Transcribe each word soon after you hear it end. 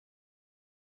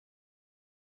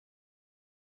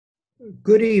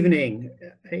Good evening.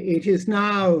 It is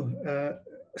now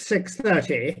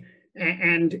 6:30,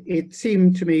 and it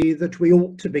seemed to me that we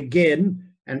ought to begin,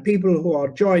 and people who are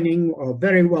joining are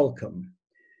very welcome.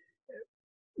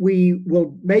 We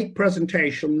will make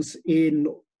presentations in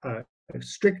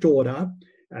strict order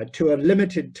to a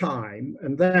limited time,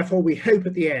 and therefore we hope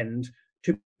at the end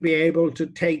to be able to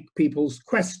take people's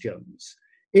questions.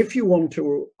 If you want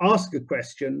to ask a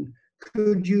question,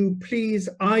 could you please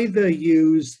either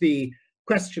use the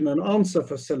question and answer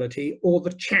facility or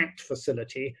the chat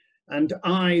facility, and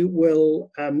I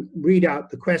will read out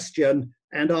the question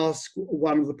and ask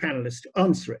one of the panelists to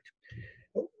answer it.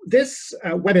 This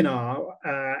webinar,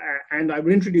 and I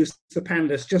will introduce the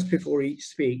panelists just before each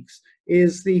speaks,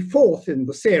 is the fourth in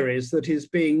the series that is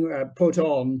being put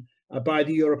on by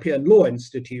the European Law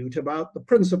Institute about the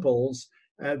principles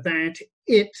that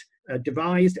it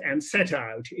devised and set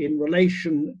out in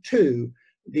relation to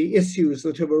the issues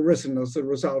that have arisen as a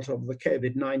result of the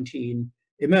COVID-19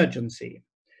 emergency.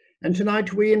 And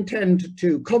tonight we intend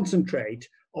to concentrate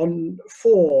on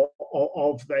four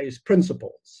of those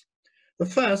principles. The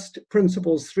first,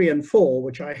 principles 3 and 4,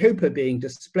 which I hope are being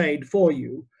displayed for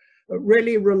you,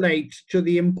 really relate to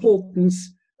the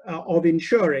importance of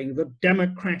ensuring that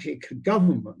democratic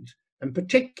government, and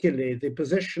particularly the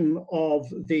position of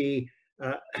the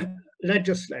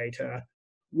legislator,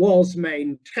 was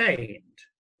maintained.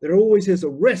 There always is a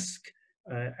risk,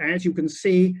 as you can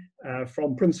see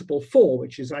from principle 4,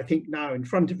 which is I think now in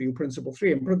front of you, principle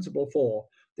 3 and principle 4,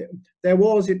 there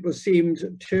was, it was seemed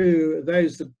to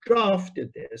those that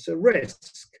drafted this, a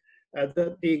risk that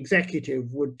the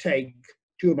executive would take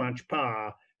too much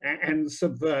power and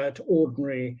subvert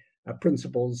ordinary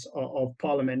principles of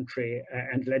parliamentary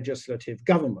and legislative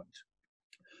government.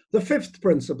 The fifth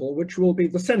principle, which will be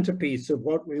the centerpiece of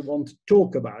what we want to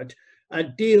talk about,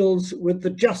 deals with the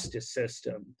justice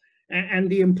system and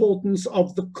the importance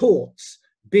of the courts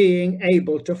being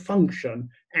able to function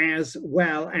as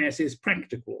well as is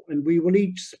practical. And we will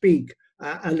each speak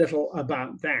a little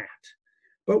about that.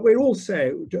 But we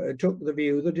also took the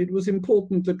view that it was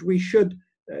important that we should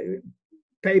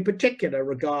pay particular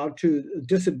regard to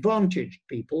disadvantaged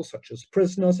people, such as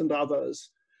prisoners and others,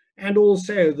 and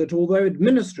also that although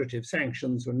administrative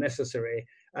sanctions were necessary,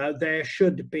 there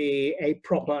should be a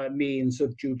proper means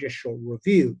of judicial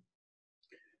review.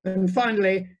 And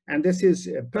finally, and this is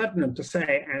pertinent to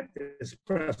say at this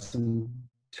present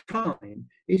time,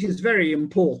 it is very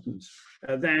important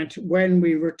that when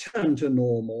we return to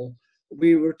normal,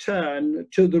 we return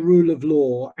to the rule of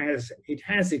law as it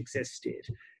has existed,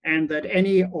 and that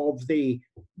any of the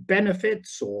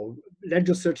benefits or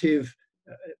legislative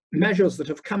measures that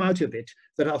have come out of it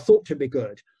that are thought to be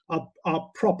good are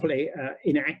properly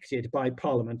enacted by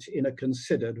Parliament in a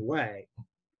considered way.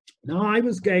 Now, I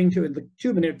was going to, in the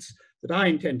 2 minutes that I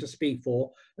intend to speak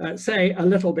for, say a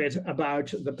little bit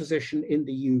about the position in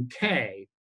the UK.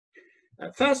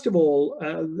 First of all,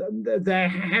 there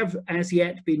have as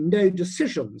yet been no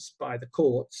decisions by the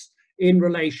courts in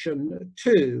relation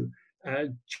to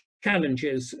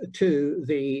challenges to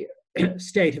the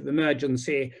state of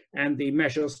emergency and the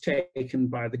measures taken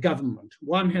by the government.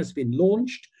 One has been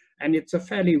launched, and it's a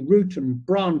fairly root and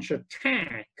branch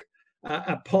attack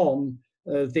upon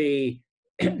the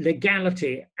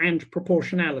legality and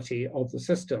proportionality of the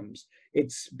systems.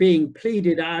 It's being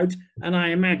pleaded out, and I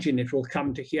imagine it will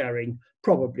come to hearing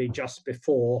probably just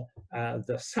before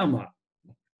the summer.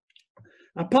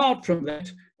 Apart from that,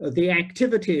 the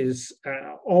activities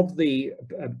of the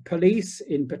police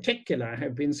in particular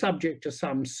have been subject to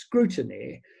some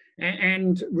scrutiny,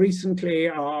 and recently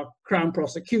our Crown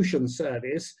Prosecution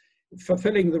Service,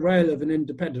 fulfilling the role of an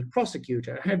independent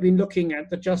prosecutor, have been looking at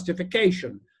the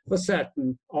justification for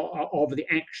certain of the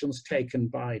actions taken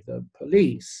by the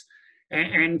police.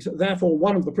 And therefore,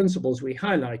 one of the principles we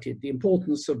highlighted, the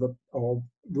importance of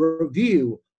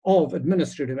review of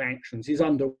administrative actions, is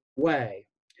underway.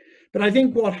 But I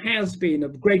think what has been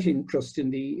of great interest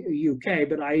in the UK,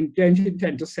 but I don't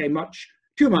intend to say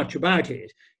too much about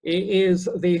it, is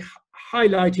the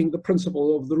highlighting the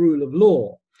principle of the rule of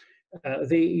law.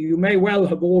 You may well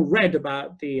have all read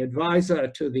about the advisor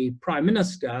to the Prime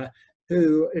Minister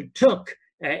who took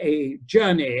a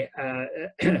journey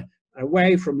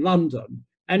away from London,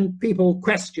 and people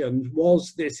questioned,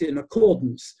 was this in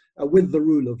accordance with the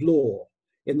rule of law,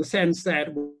 in the sense that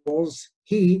was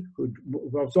he, who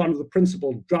was one of the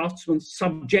principal draftsmen,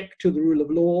 subject to the rule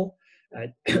of law?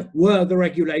 Were the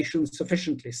regulations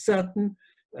sufficiently certain?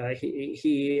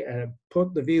 He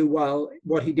put the view, well,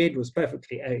 what he did was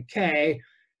perfectly okay,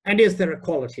 and is there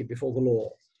equality before the law?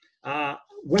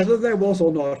 Whether there was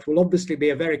or not will obviously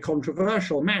be a very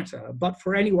controversial matter, but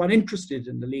for anyone interested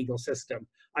in the legal system,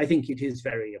 I think it is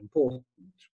very important.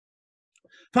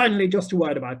 Finally, just a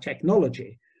word about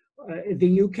technology.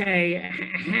 The UK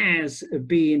has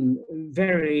been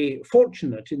very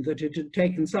fortunate in that it had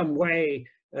taken some way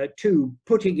to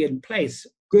putting in place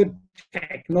good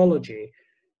technology,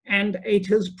 and it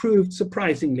has proved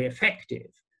surprisingly effective.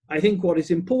 I think what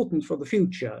is important for the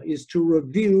future is to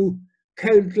review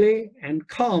coldly and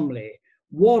calmly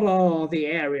what are the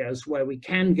areas where we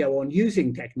can go on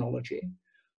using technology.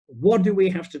 What do we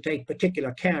have to take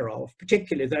particular care of,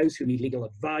 particularly those who need legal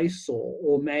advice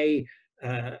or may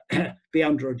be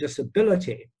under a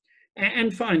disability.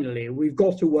 And finally, we've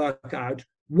got to work out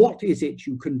what is it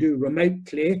you can do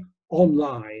remotely,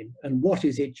 online, and what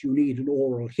is it you need an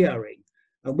oral hearing.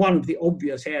 And one of the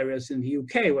obvious areas in the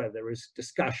UK where there is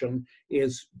discussion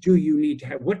is, do you need to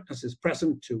have witnesses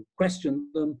present to question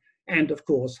them? And of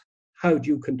course, how do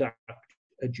you conduct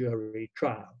a jury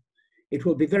trial? It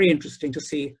will be very interesting to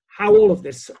see how all of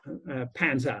this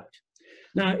pans out.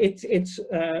 Now,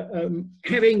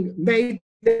 having made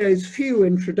those few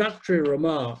introductory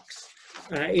remarks,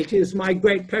 it is my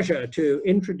great pleasure to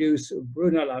introduce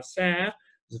Bruno Lasserre,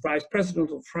 the Vice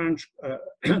President of the French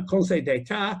Conseil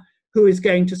d'Etat, who is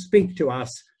going to speak to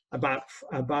us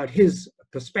about his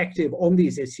perspective on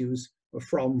these issues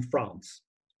from France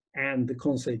and the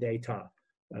Conseil d'Etat.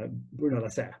 Bruno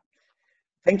Lasserre.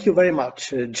 Thank you very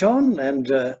much, John,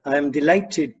 and I'm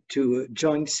delighted to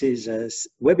join this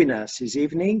webinar this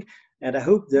evening, and I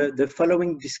hope the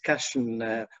following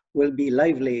discussion will be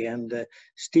lively and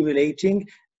stimulating.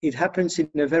 It happens in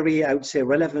a very, I would say,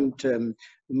 relevant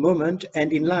moment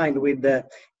and in line with the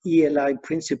ELI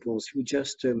principles we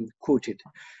just quoted.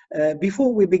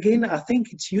 Before we begin, I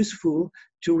think it's useful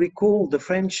to recall the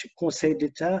French Conseil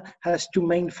d'Etat has two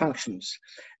main functions.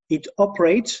 It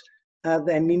operates as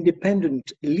an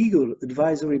independent legal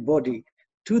advisory body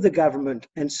to the government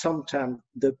and sometimes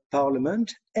the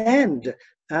parliament, and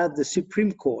at the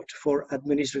Supreme Court for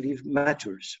administrative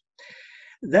matters.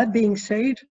 That being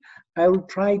said, I will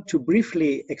try to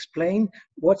briefly explain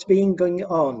what's been going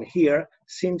on here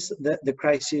since the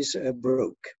crisis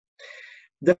broke.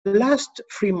 The last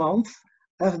 3 months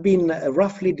have been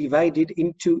roughly divided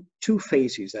into two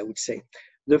phases, I would say.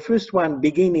 The first one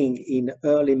beginning in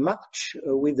early March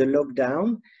with the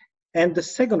lockdown, and the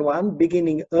second one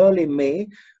beginning early May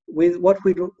with what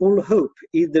we all hope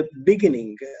is the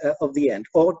beginning of the end,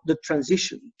 or the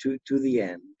transition to the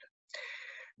end.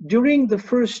 During the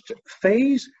first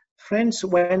phase, France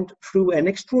went through an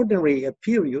extraordinary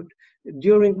period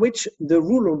during which the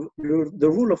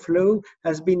rule of law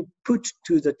has been put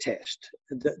to the test.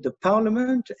 The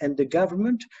Parliament and the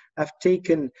government have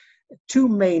taken two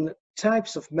main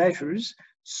types of measures,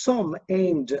 some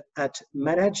aimed at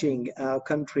managing our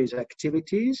country's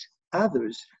activities,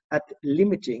 others at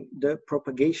limiting the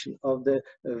propagation of the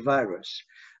virus.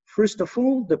 First of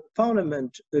all, the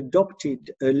Parliament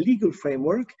adopted a legal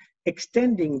framework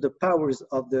extending the powers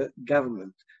of the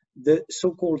government. The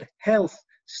so-called health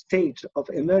state of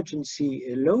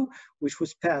emergency law, which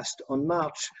was passed on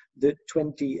March the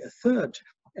 23rd,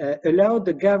 allowed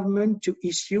the government to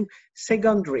issue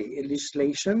secondary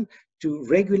legislation to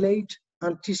regulate,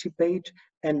 anticipate,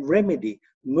 and remedy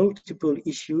multiple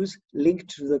issues linked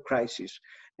to the crisis.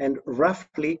 And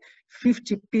roughly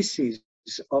 50 pieces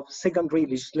of secondary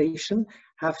legislation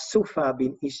have so far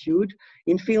been issued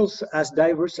in fields as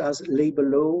diverse as labor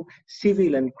law,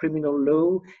 civil and criminal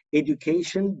law,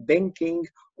 education, banking,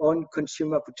 on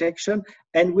consumer protection,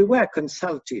 and we were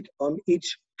consulted on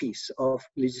each piece of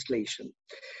legislation.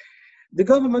 The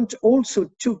government also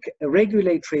took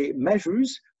regulatory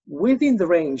measures within the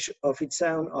range of its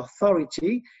own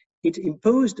authority. It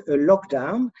imposed a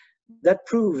lockdown that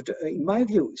proved, in my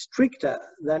view, stricter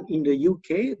than in the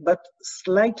UK, but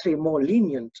slightly more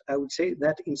lenient, I would say,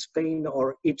 than in Spain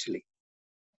or Italy.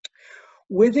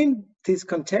 Within this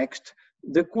context,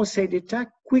 the Conseil d'Etat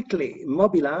quickly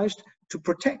mobilized to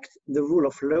protect the rule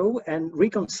of law and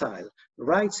reconcile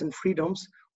rights and freedoms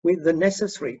with the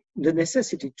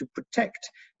necessity to protect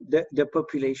the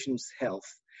population's health.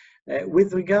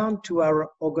 With regard to our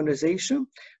organization,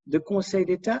 the Conseil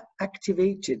d'Etat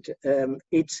activated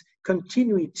its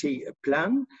continuity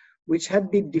plan, which had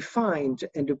been defined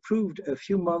and approved a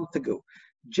few months ago.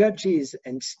 Judges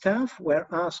and staff were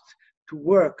asked to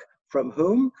work from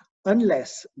home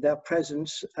unless their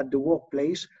presence at the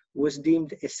workplace was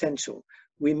deemed essential.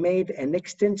 We made an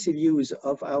extensive use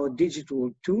of our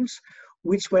digital tools,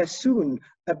 which were soon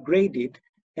upgraded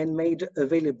and made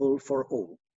available for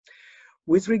all.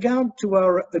 With regard to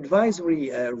our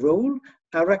advisory role,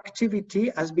 our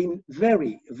activity has been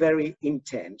very, very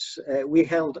intense. We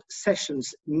held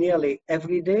sessions nearly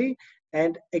every day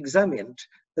and examined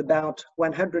about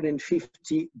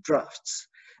 150 drafts.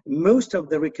 Most of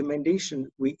the recommendations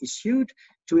we issued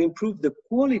to improve the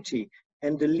quality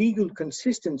and the legal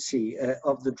consistency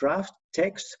of the draft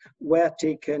text were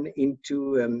taken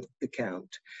into account.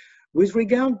 With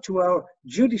regard to our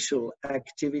judicial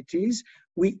activities,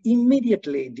 we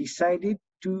immediately decided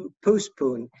to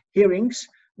postpone hearings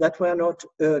that were not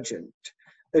urgent.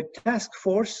 A task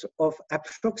force of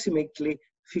approximately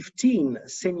 15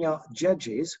 senior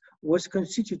judges was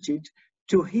constituted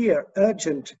to hear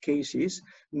urgent cases,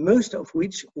 most of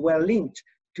which were linked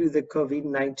to the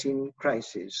COVID-19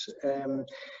 crisis.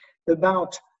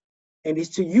 And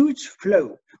it's a huge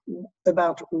flow,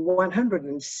 about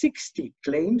 160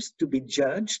 claims to be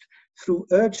judged through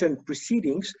urgent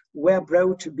proceedings were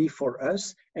brought before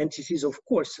us, and this is of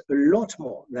course a lot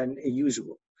more than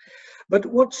usual. But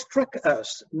what struck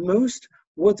us most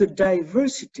was the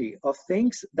diversity of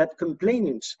things that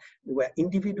complainants were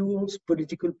individuals,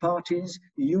 political parties,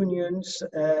 unions,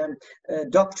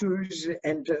 doctors,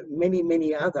 and many,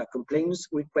 many other complainants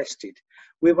requested.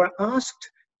 We were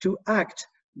asked to act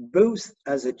both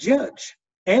as a judge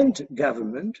and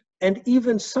government, and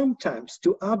even sometimes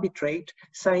to arbitrate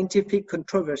scientific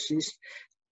controversies,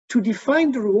 to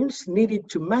define the rules needed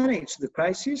to manage the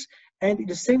crisis, and at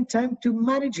the same time to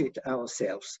manage it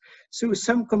ourselves. So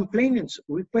some complainants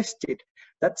requested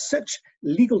that such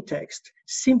legal text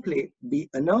simply be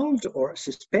annulled or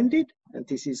suspended, and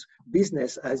this is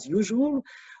business as usual,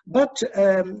 but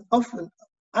often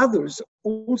others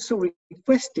also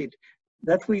requested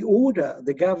that we order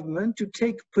the government to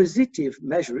take positive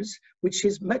measures, which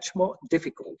is much more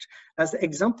difficult. As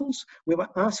examples, we were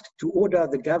asked to order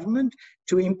the government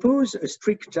to impose a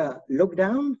stricter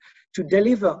lockdown, to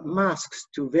deliver masks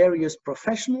to various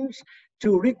professionals,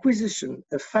 to requisition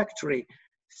a factory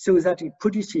so that it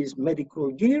produces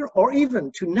medical gear, or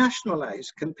even to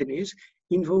nationalize companies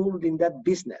involved in that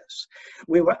business.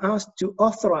 We were asked to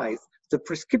authorize the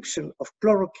prescription of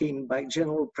chloroquine by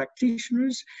general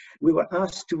practitioners. We were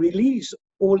asked to release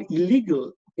all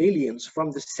illegal aliens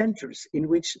from the centers in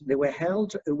which they were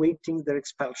held awaiting their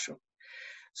expulsion.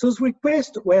 So those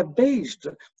requests were based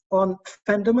on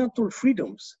fundamental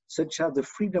freedoms, such as the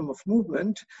freedom of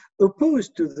movement,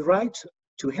 opposed to the right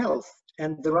to health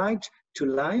and the right to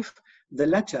life. The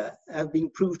latter have been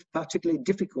proved particularly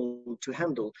difficult to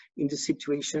handle in the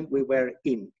situation we were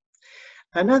in.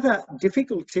 Another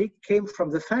difficulty came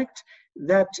from the fact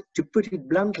that, to put it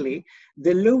bluntly,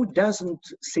 the law doesn't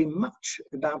say much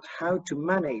about how to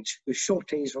manage the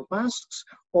shortage of masks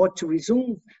or to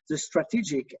resolve the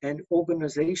strategic and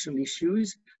organizational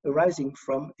issues arising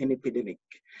from an epidemic.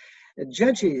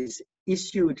 Judges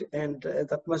issued, and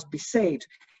that must be said,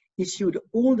 issued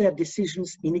all their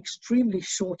decisions in extremely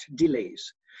short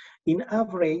delays, in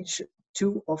average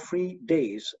 2 or 3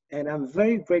 days, and I'm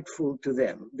very grateful to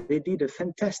them. They did a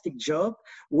fantastic job,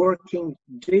 working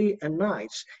day and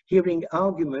night, hearing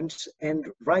arguments and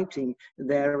writing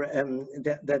their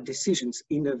decisions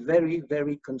in a very,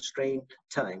 very constrained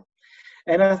time.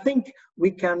 And I think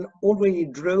we can already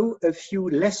draw a few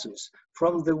lessons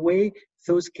from the way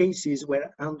those cases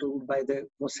were handled by the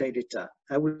Conseil d'État.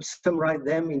 I will summarize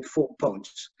them in 4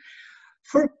 points.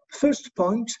 First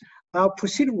point, our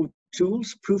procedural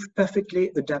tools proved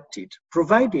perfectly adapted,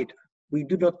 provided we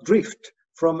do not drift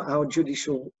from our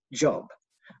judicial job.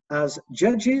 As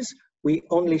judges, we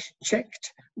only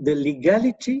checked the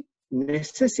legality,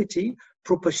 necessity,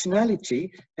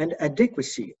 proportionality, and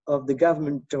adequacy of the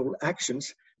governmental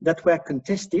actions that were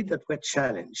contested, that were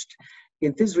challenged.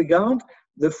 In this regard,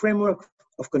 the framework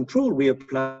of control we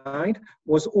applied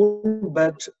was all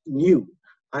but new.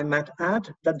 I might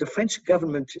add that the French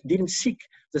government didn't seek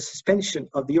the suspension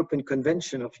of the European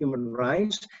Convention of Human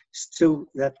Rights, so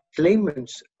that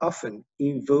claimants often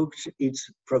invoked its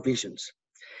provisions.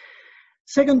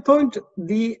 Second point,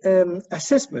 the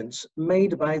assessments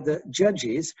made by the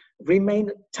judges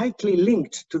remain tightly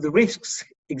linked to the risks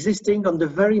existing on the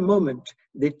very moment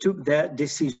they took their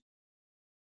decisions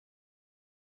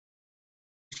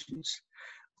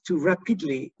to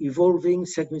rapidly evolving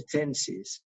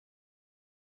circumstances.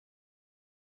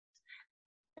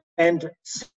 And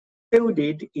so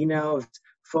did in our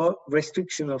for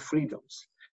restriction of freedoms.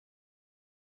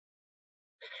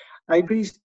 I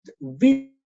increased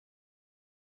vigilance,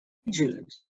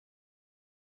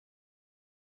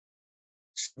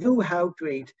 know how to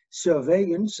create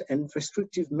surveillance and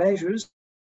restrictive measures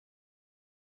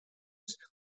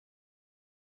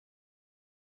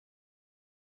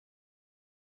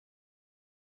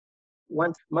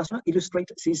one must not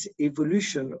illustrate this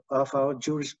evolution of our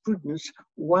jurisprudence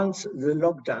once the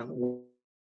lockdown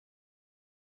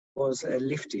was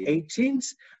lifted.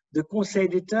 18th, the Conseil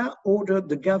d'État ordered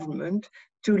the government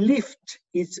to lift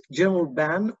its general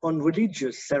ban on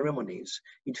religious ceremonies.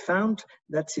 It found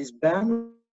that this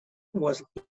ban was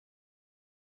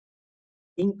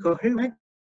incoherent,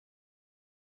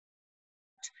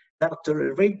 that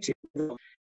tolerated.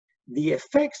 The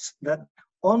effects that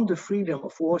on the freedom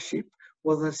of worship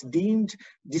was thus deemed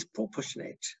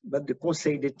disproportionate. But the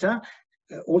Conseil d'État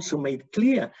also made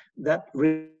clear that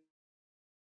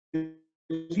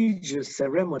religious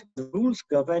ceremony rules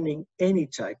governing any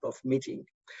type of meeting.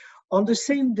 On the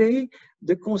same day,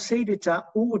 the Conseil d'État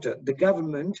ordered the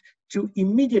government to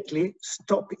immediately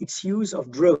stop its use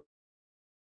of drones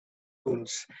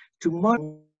to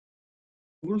monitor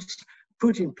rules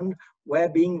put in place were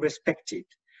being respected.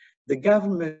 The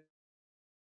government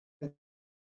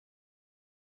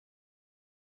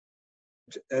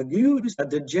argued that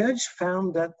the judge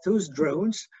found that those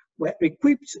drones were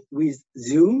equipped with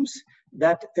zooms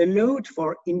that allowed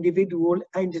for individual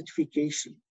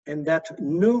identification, and that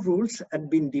no rules had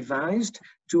been devised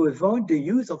to avoid the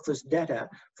use of this data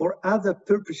for other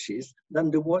purposes than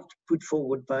the one put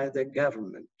forward by the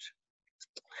government.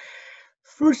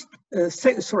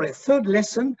 Third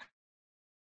lesson,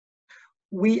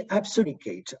 we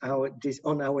absolutely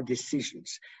on our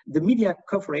decisions. The media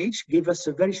coverage gave us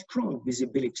a very strong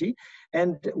visibility,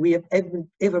 and we have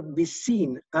ever been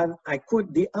seen, and I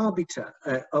quote, the arbiter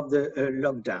of the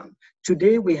lockdown.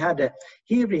 Today we had a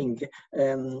hearing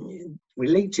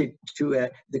related to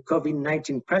the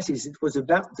COVID-19 crisis. It was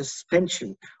about the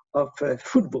suspension of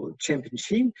football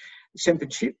championship.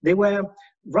 There were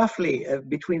roughly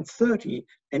between 30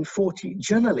 and 40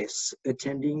 journalists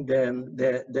attending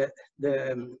the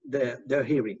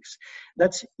hearings.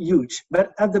 That's huge.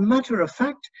 But as a matter of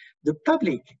fact, the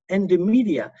public and the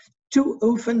media too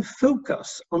often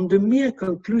focus on the mere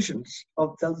conclusions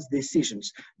of those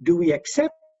decisions. Do we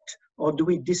accept or do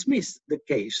we dismiss the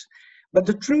case? But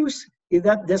the truth is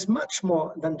that there's much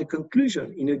more than the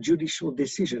conclusion in a judicial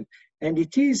decision, and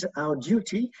it is our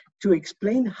duty to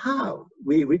explain how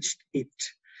we reached it.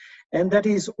 And that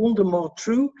is all the more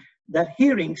true that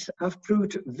hearings have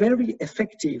proved very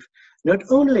effective, not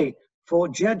only for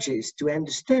judges to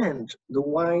understand the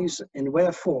whys and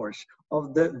wherefores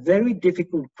of the very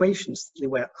difficult questions they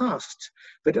were asked,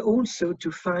 but also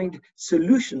to find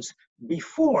solutions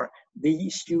before they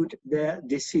issued their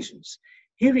decisions.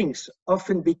 Hearings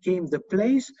often became the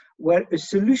place where a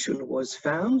solution was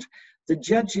found, the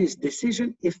judge's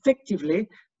decision effectively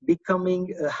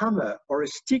becoming a hammer or a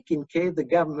stick in case the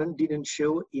government didn't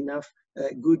show enough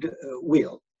good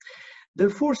will. The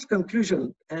fourth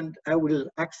conclusion, and I will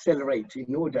accelerate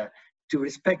in order to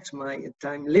respect my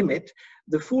time limit,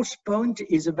 the fourth point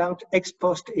is about ex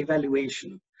post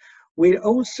evaluation. We're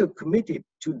also committed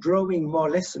to drawing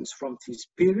more lessons from this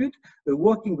period. A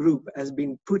working group has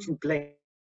been put in place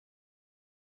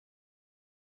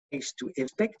to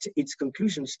expect its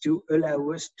conclusions to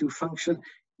allow us to function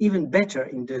even better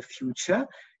in the future,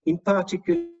 in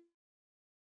particular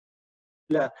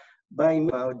by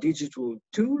our digital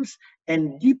tools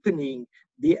and deepening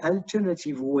the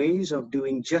alternative ways of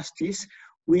doing justice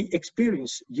we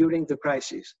experienced during the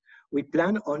crisis. We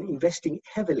plan on investing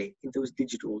heavily in those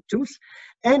digital tools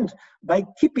and by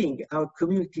keeping our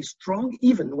community strong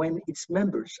even when its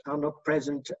members are not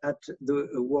present at the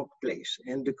workplace.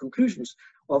 And the conclusions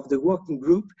of the working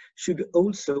group should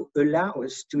also allow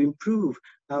us to improve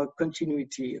our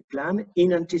continuity plan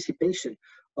in anticipation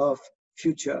of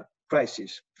future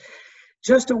crises.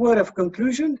 Just a word of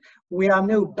conclusion, we are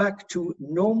now back to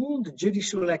normal. The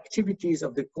judicial activities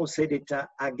of the Conseil d'État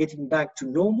are getting back to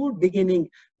normal. Beginning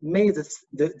May the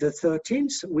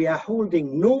 13th, we are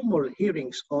holding normal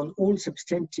hearings on all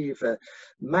substantive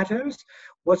matters.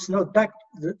 What's not back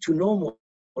to normal,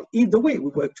 either way we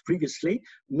worked previously,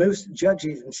 most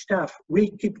judges and staff will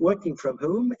keep working from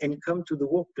home and come to the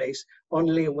workplace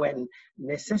only when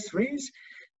necessary.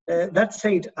 That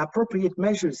said, appropriate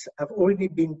measures have already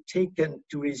been taken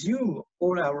to resume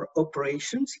all our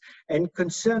operations, and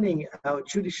concerning our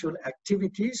judicial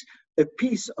activities, a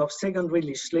piece of secondary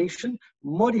legislation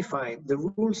modified the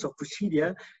rules of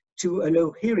procedure to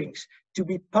allow hearings to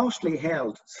be partially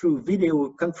held through video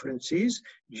conferences.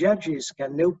 Judges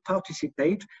can now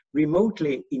participate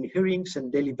remotely in hearings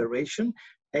and deliberation.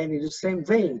 And in the same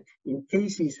vein, in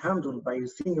cases handled by a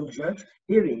single judge,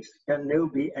 hearings can now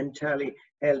be entirely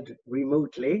held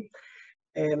remotely.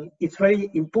 It's very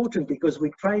important because we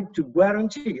try to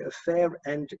guarantee a fair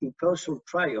and impartial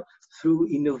trial through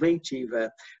innovative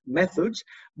methods.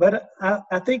 But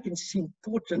I think it's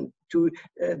important to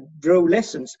draw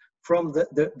lessons from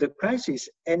the crisis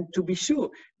and to be sure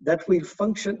that we'll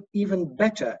function even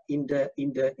better in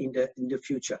the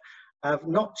future. I have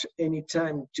not any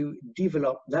time to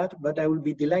develop that, but I will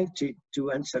be delighted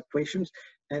to answer questions.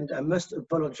 And I must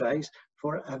apologize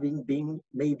for having been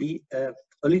maybe a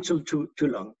little too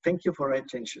long. Thank you for your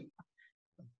attention.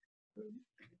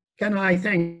 Can I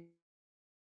thank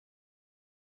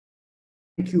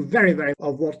you very, very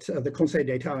of what the Conseil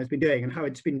d'Etat has been doing and how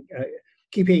it's been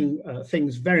keeping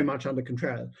things very much under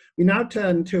control. We now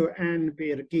turn to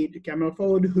Anne-Birgit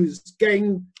Gammelford, who's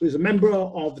a member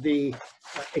of the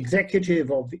executive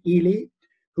of ELI,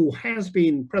 who has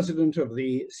been president of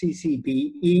the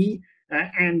CCBE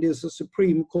and is a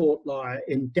Supreme Court lawyer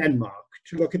in Denmark,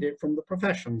 to look at it from the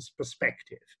profession's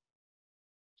perspective.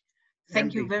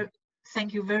 Thank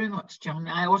you very much, John.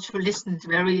 I also listened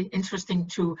very interesting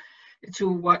to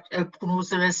what Bruno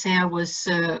Zalaser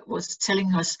was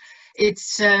telling us.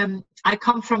 It's I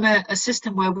come from a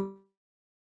system where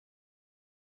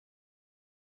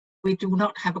we do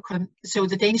not have so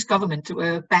the Danish government,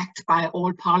 backed by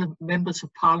all members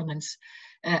of parliaments,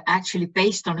 actually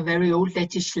based on a very old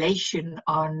legislation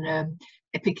on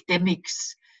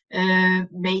epidemics,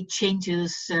 made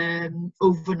changes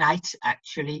overnight,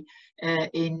 actually,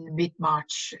 in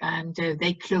mid-March, and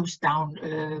they closed down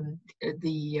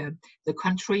the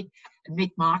country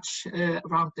mid-March,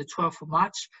 around the 12th of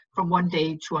March, from one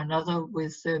day to another,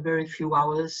 with very few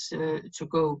hours to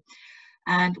go.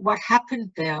 And what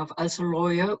happened there, as a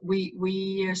lawyer,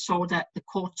 we saw that the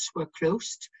courts were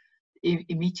closed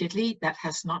immediately. That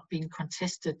has not been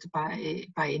contested by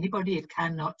anybody. It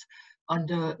cannot,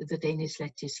 under the Danish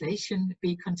legislation,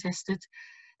 be contested.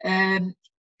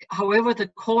 However, the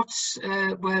courts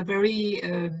were very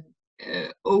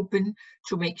open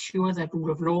to make sure that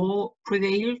rule of law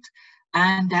prevailed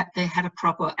and that they had a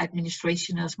proper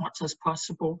administration as much as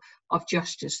possible of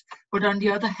justice. But on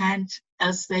the other hand,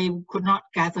 as they could not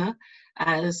gather,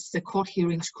 as the court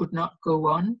hearings could not go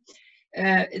on,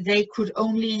 they could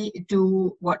only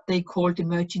do what they called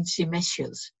emergency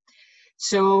measures.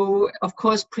 So, of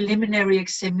course, preliminary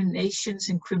examinations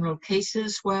in criminal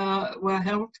cases were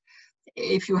held.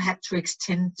 If you had to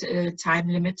extend time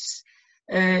limits,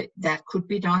 that could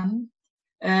be done.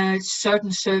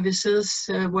 Certain services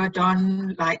were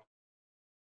done, like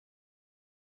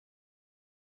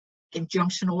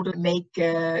injunction order, make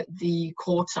the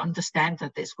courts understand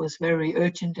that this was very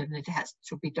urgent and it has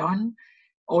to be done.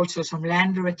 Also some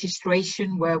land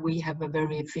registration, where we have a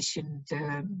very efficient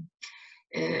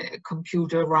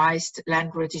computerized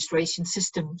land registration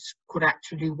systems, could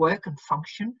actually work and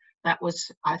function. That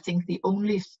was, I think, the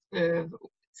only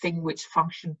thing which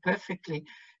functioned perfectly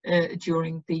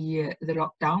during the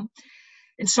lockdown.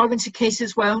 Insolvency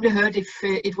cases were only heard if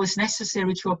it was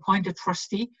necessary to appoint a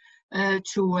trustee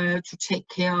to take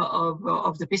care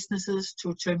of the businesses,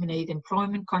 to terminate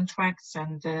employment contracts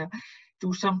and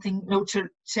do something.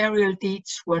 Notarial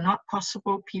deeds were not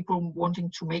possible. People wanting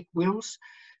to make wills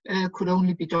could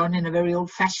only be done in a very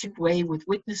old-fashioned way with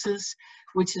witnesses,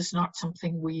 which is not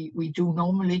something we do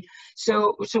normally.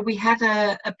 So we had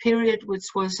a period which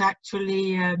was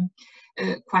actually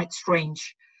quite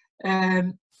strange.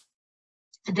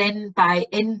 Then by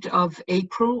end of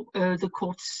April, the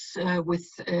courts, with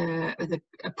the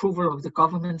approval of the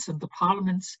governments and the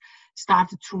parliaments,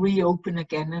 started to reopen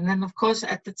again. And then, of course,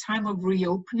 at the time of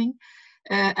reopening,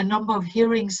 a number of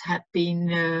hearings had been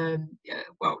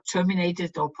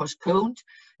terminated or postponed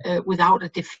without a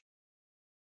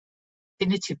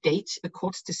definitive date. The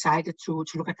courts decided to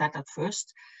look at that at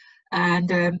first. And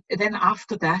then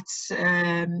after that,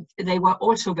 they were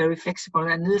also very flexible,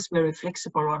 and is very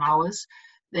flexible on hours.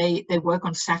 They work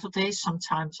on Saturdays,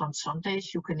 sometimes on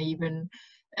Sundays. You can even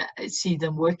see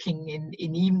them working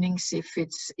in evenings if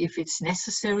it's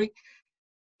necessary.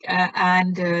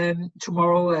 And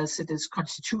tomorrow, as it is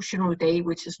Constitutional Day,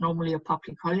 which is normally a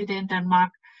public holiday in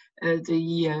Denmark,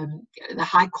 the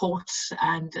high courts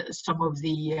and some of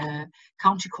the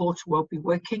county courts will be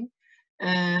working.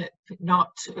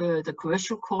 Not the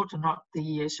commercial court or not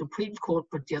the Supreme Court,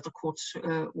 but the other courts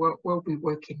will be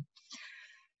working.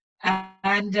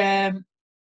 And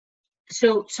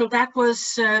so that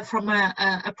was from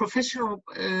a professional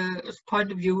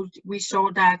point of view. We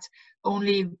saw that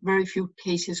only very few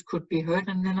cases could be heard,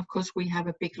 and then of course we have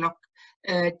a big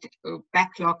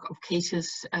backlog of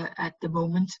cases at the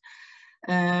moment.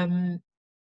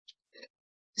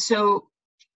 So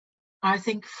I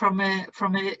think from a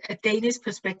Danish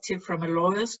perspective, from a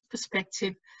lawyer's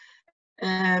perspective,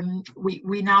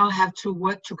 we now have to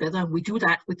work together, and we do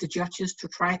that with the judges to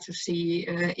try to see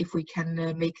if we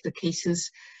can make the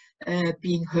cases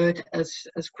being heard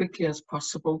as quickly as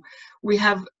possible. We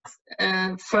have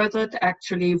furthered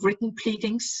actually written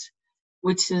pleadings,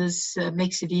 which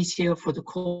makes it easier for the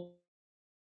courts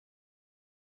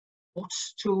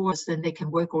to, then they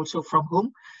can work also from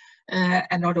home.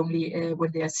 And not only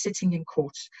when they are sitting in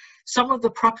courts. Some of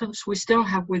the problems we still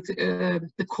have with the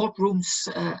courtrooms,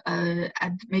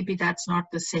 and maybe that's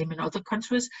not the same in other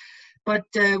countries, but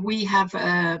we have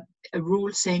a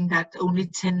rule saying that only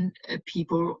 10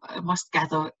 people must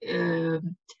gather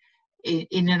in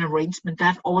an arrangement.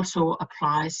 That also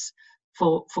applies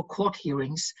for court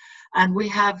hearings. And we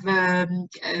have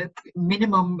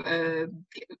minimum,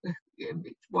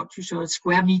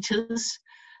 square meters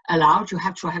allowed. You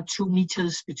have to have 2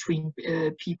 meters between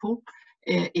people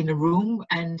in a room,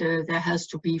 and there has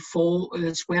to be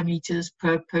 4 square meters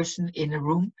per person in a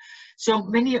room. So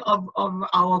many of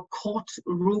our court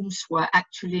rooms were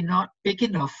actually not big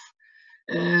enough.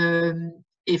 The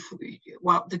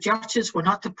judges were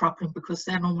not the problem because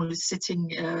they're normally sitting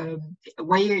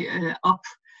way up.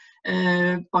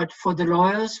 But for the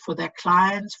lawyers, for their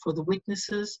clients, for the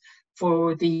witnesses,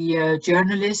 for the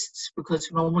journalists,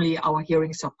 because normally our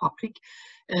hearings are public,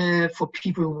 for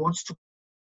people who want to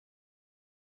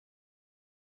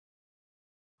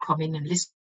come in and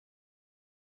listen.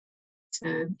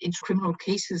 In criminal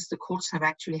cases, the courts have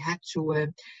actually had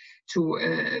to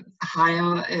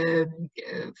hire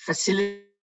facilities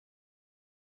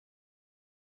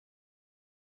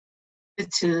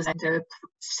and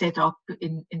set up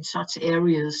in such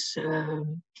areas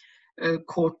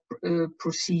court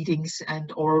proceedings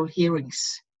and oral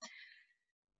hearings.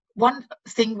 One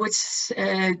thing which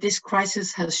this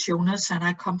crisis has shown us, and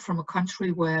I come from a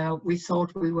country where we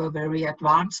thought we were very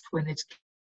advanced when it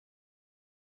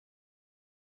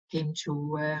came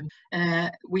to,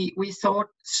 we saw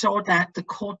that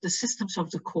the systems of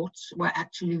the courts were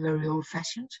actually very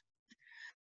old-fashioned.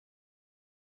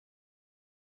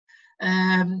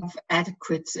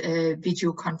 Adequate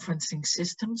video conferencing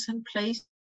systems in place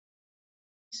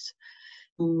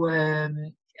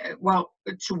to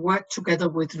work together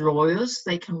with lawyers.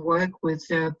 They can work with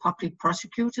public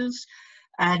prosecutors,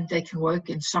 and they can work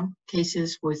in some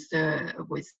cases with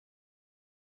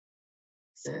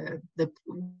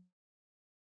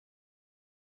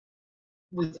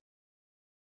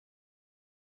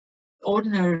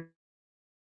ordinary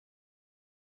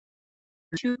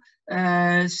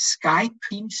Skype.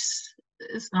 Teams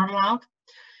is not allowed.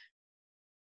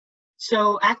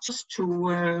 So access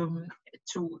to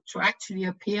actually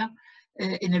appear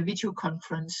in a video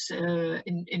conference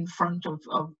in front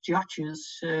of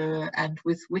judges and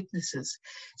with witnesses.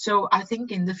 So I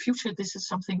think in the future this is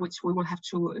something which we will have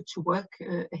to work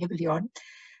heavily on,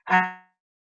 and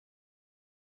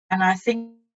I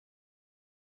think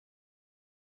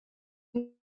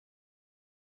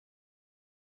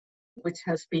which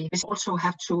has been, we also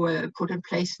have to put in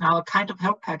place now a kind of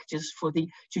help packages for the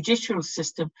judicial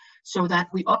system, so that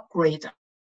we upgrade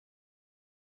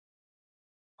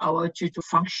our judicial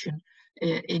function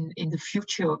in the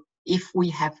future if we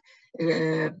have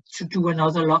to do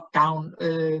another lockdown,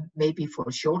 maybe for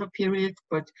a shorter period,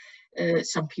 but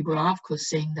some people are of course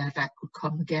saying that that could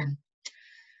come again.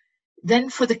 Then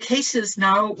for the cases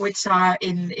now which are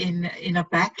in a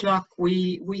backlog,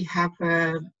 we have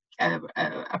a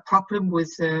problem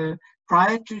with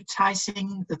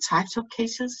prioritizing the types of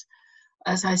cases.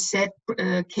 As I said,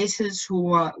 cases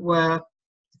who were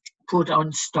put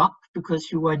on stop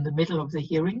because you were in the middle of the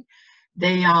hearing,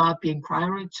 they are being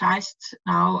prioritized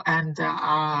now and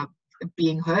are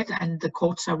being heard, and the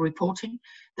courts are reporting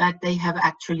that they have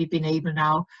actually been able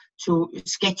now to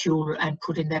schedule and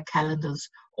put in their calendars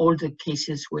all the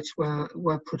cases which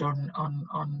were put on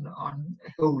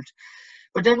hold.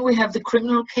 But then we have the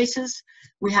criminal cases.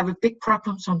 We have a big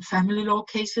problems on family law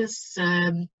cases,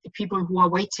 people who are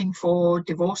waiting for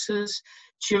divorces,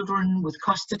 children with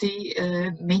custody,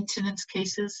 maintenance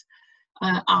cases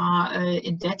are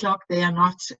in deadlock. They are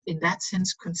not, in that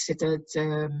sense, considered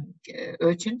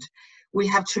urgent. We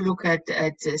have to look at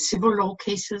civil law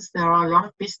cases. There are a lot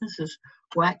of businesses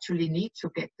who actually need to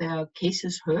get their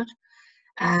cases heard.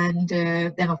 And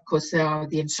then, of course, there are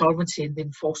the insolvency and the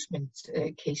enforcement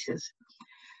cases.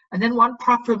 And then one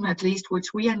problem, at least,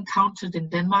 which we encountered in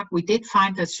Denmark, we did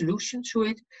find a solution to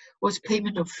it, was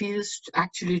payment of fees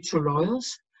actually to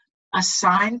lawyers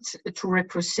assigned to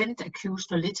represent accused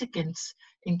or litigants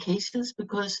in cases,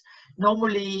 because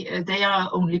normally they are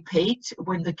only paid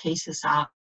when the cases are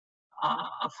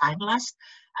finalized,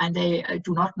 and they are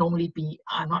not normally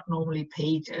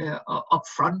paid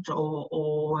upfront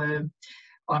or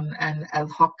on an ad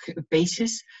hoc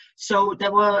basis. So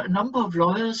there were a number of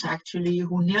lawyers actually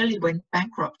who nearly went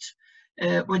bankrupt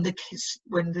when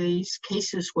these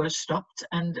cases were stopped,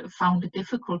 and found it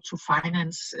difficult to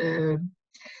finance.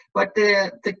 But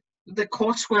the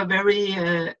courts were very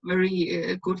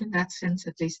good in that sense,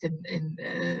 at least in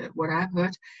what I've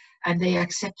heard, and they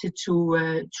accepted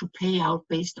to pay out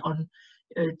based on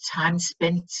time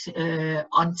spent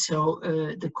until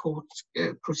the court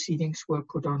proceedings were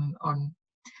put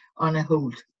on a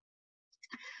hold.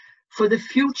 For the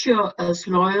future as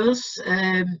lawyers,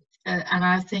 and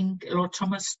I think Lord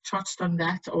Thomas touched on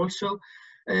that also,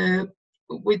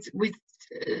 with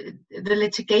the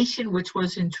litigation which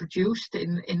was introduced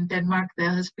in Denmark, there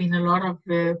has been a lot of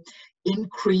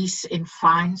increase in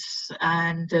fines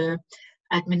and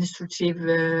administrative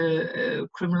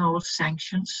criminal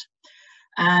sanctions.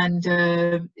 And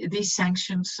these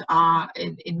sanctions are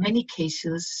in many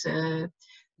cases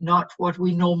not what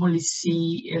we normally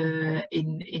see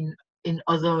in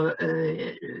other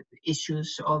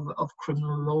issues of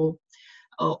criminal law.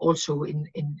 Also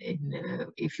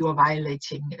if you are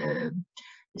violating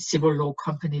civil law,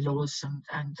 company laws,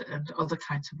 and other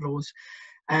kinds of laws.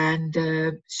 And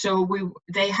so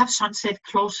they have sunset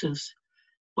clauses,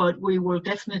 but we will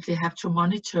definitely have to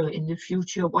monitor in the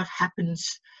future what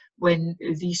happens when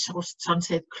these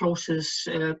sunset clauses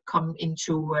come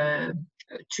into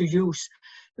to use.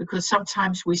 Because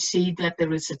sometimes we see that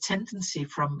there is a tendency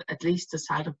from at least the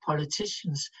side of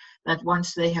politicians that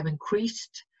once they have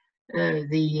increased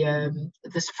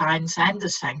the fines and the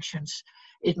sanctions,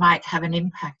 it might have an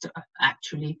impact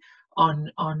actually on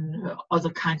other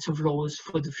kinds of laws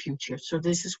for the future. So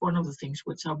this is one of the things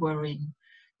which are worrying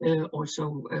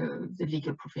also the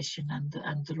legal profession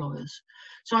and the lawyers.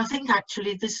 So I think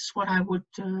actually this is what I would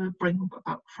bring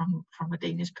about from a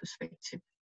Danish perspective.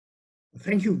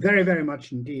 Thank you very, very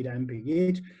much indeed, Anne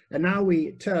Birgit. And now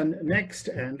we turn next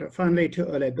and finally to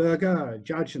Ole Berger, a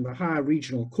judge in the Higher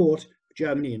Regional Court of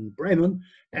Germany in Bremen.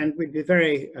 And we'd be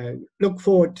very look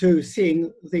forward to seeing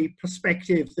the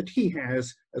perspective that he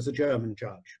has as a German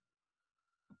judge.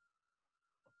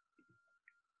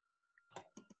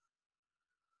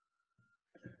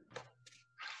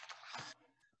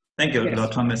 Thank you, Yes.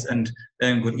 Lord Thomas, and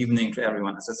good evening to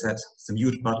everyone. As I said, the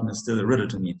mute button is still a riddle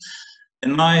to me.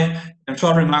 In my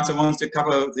short remarks, I want to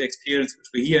cover the experience which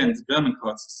we here in the German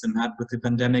court system had with the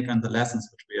pandemic and the lessons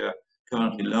which we are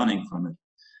currently learning from it.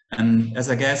 And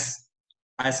as I guess,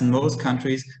 as in most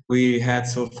countries, we had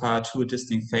so far two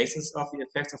distinct phases of the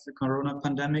effects of the corona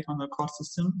pandemic on the court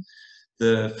system.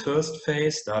 The first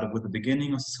phase started with the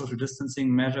beginning of the social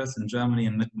distancing measures in Germany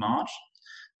in mid-March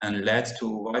and led to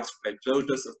widespread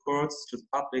closures of courts to the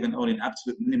public, and only an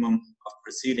absolute minimum of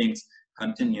proceedings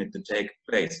continued to take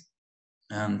place.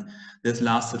 And this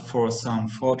lasted for some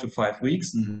 4 to 5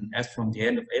 weeks, and as from the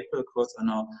end of April, courts are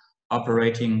now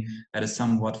operating at a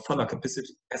somewhat fuller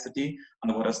capacity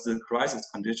under what are still crisis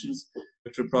conditions,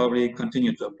 which will probably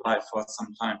continue to apply for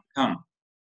some time to come.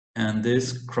 And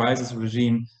this crisis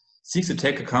regime seeks to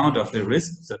take account of the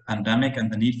risks of the pandemic and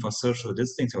the need for social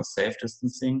distancing or safe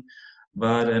distancing,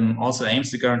 but also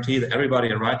aims to guarantee that everybody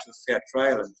a right to a fair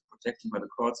trial and protection by the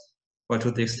courts, but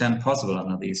to the extent possible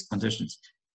under these conditions.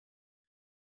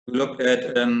 We look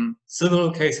at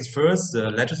civil cases first.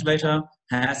 The legislator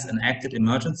has enacted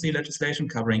emergency legislation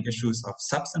covering issues of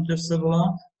substantive civil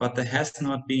law, but there has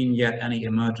not been yet any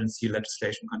emergency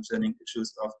legislation concerning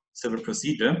issues of civil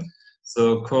procedure.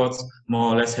 So courts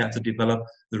more or less have to develop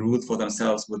the rules for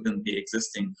themselves within the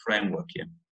existing framework here.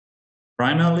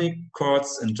 Primarily,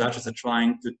 courts and judges are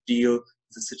trying to deal with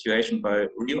the situation by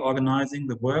reorganizing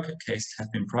the work. Cases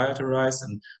have been prioritized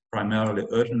and primarily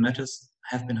urgent matters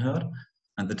have been heard.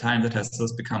 And the time that has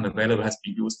thus become available has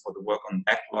been used for the work on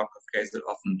backlog of cases that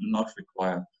often do not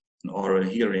require an oral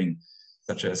hearing,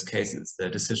 such as cases, the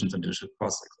decisions on judicial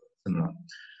process, similar.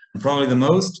 And probably the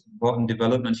most important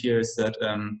development here is that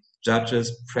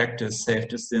judges practice safe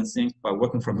distancing by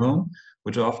working from home,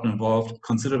 which often involved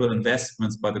considerable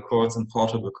investments by the courts in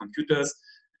portable computers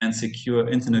and secure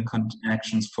internet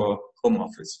connections for home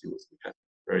office use, which is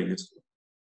very useful.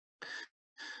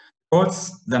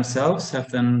 Courts themselves have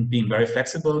then been very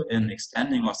flexible in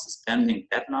extending or suspending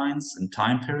deadlines and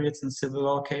time periods in civil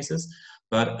law cases.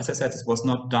 But as I said, this was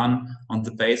not done on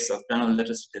the basis of general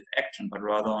legislative action, but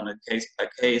rather on a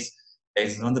case-by-case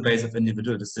basis, on the basis of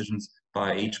individual decisions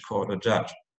by each court or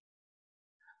judge.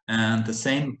 And the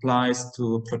same applies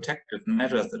to protective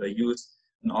measures that are used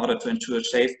in order to ensure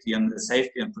safety and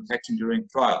protection during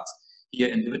trials. here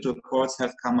individual courts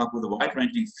have come up with a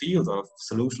wide-ranging field of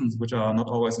solutions which are not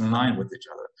always in line with each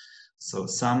other. So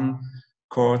some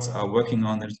courts are working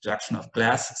on the introduction of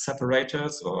glass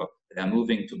separators, or they are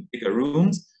moving to bigger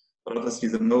rooms. But obviously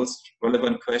the most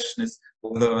relevant question is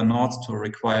whether or not to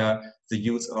require the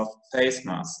use of face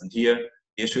masks. And here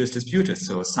the issue is disputed.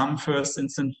 So some first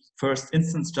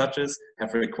instance judges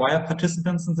have required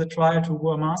participants in the trial to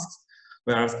wear masks,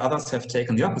 whereas others have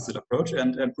taken the opposite approach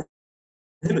and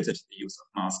prohibited the use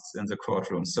of masks in the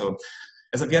courtroom. So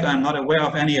as of yet, I'm not aware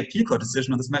of any appeal court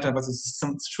decision on this matter, but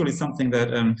it's surely something that,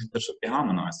 that should be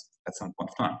harmonized at some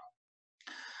point of time.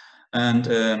 And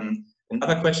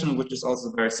another question, which is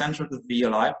also very central to the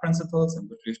ELI principles, and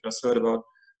which we've just heard about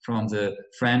from the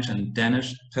French and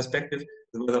Danish perspective,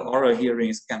 is whether oral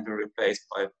hearings can be replaced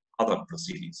by other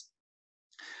proceedings.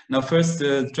 Now, first,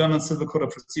 the German Civil Code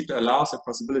of Procedure allows the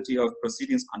possibility of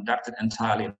proceedings conducted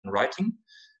entirely in writing.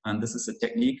 And this is a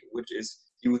technique which is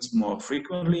used more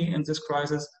frequently in this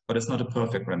crisis, but it's not a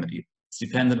perfect remedy. It's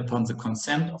dependent upon the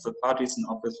consent of the parties, and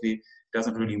obviously it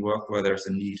doesn't really work where there's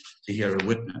a need to hear a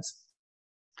witness.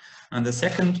 And the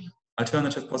second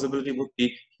alternative possibility would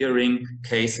be hearing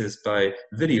cases by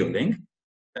video link.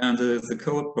 And the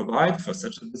code provides for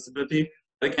such a possibility.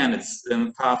 But again, it's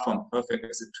far from perfect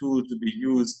as a tool to be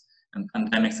used in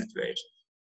pandemic situations.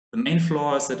 The main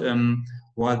flaw is that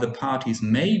while the parties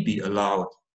may be allowed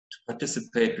to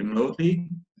participate remotely,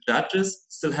 judges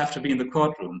still have to be in the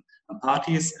courtroom, and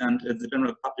parties and the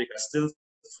general public are still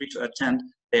free to attend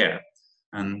there.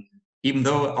 And even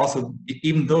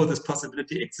though this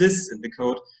possibility exists in the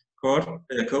code,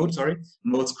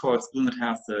 most courts do not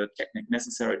have the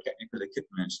necessary technical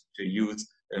equipment to use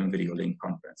video link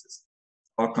conferences.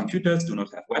 Our computers do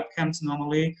not have webcams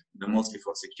normally, they're mostly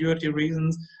for security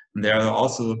reasons, and there are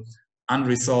also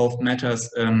unresolved matters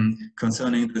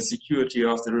concerning the security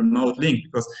of the remote link,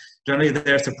 because generally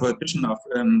there's a prohibition of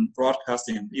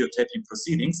broadcasting and videotaping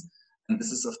proceedings, and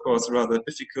this is of course rather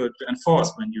difficult to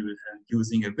enforce when you're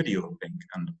using a video link.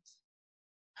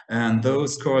 And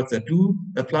those courts that do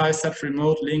apply such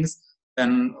remote links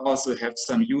then also have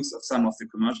some use of some of the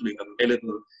commercially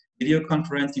available video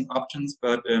conferencing options,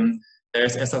 but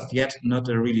there's as of yet not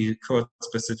a really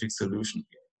court-specific solution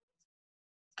here.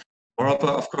 Moreover,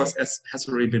 of course, as has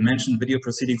already been mentioned, video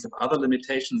proceedings have other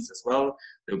limitations as well,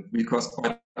 because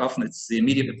quite often it's the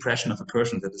immediate impression of a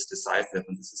person that is decisive,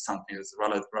 and this is something that's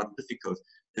rather difficult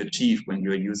to achieve when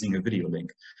you're using a video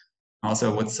link.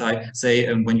 Also, I would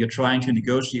say when you're trying to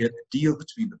negotiate a deal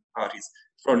between the parties,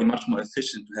 it's probably much more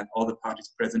efficient to have all the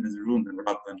parties present in the room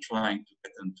rather than trying to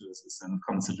get them to a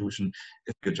common solution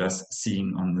if you're just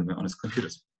seeing on his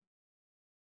computers.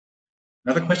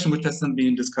 Another question which hasn't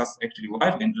been discussed actually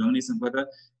widely in Germany is whether,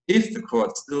 if the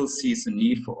court still sees the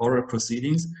need for oral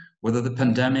proceedings, whether the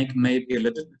pandemic may be a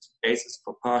legitimate basis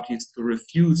for parties to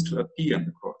refuse to appear in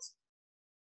the courts.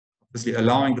 Obviously,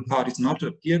 allowing the parties not to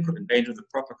appear could endanger the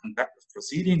proper conduct of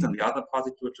proceedings and the other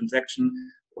party to a transaction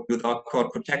without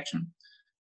court protection.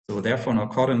 So therefore,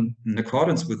 in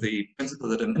accordance with the principle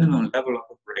that a minimum level of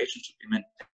operation should be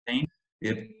maintained,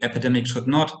 the epidemic should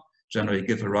not generally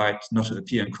give a right not to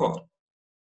appear in court.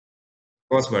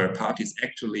 Of course, where a party is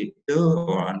actually ill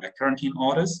or under quarantine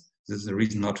orders, this is a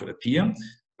reason not to appear,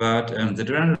 but the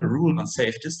general rule on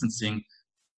safe distancing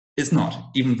is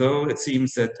not, even though it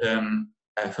seems that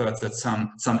I've heard that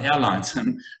some airlines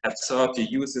have sought to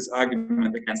use this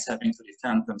argument against having to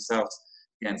defend themselves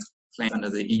against claims under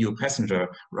the EU passenger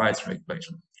rights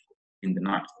regulation in the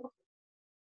night.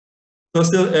 So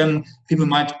still, people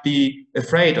might be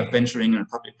afraid of venturing in a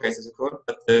public place as a court,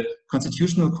 but the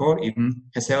Constitutional Court even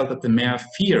has held that the mere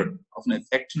fear of an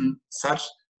infection such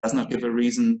does not give a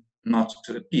reason not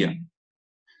to appear.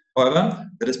 However,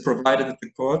 that is provided that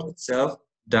the court itself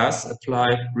does apply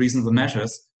reasonable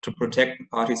measures to protect the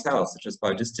party's health, such as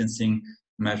by distancing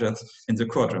measures in the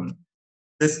courtroom.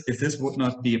 If this would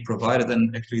not be provided,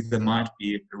 then actually there might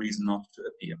be a reason not to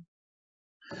appear.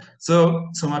 So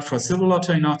much for civil law.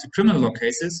 Turning now to criminal law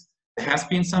cases. There has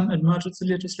been some emergency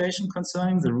legislation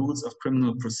concerning the rules of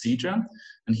criminal procedure.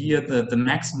 And here the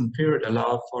maximum period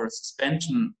allowed for a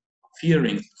suspension of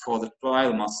hearings before the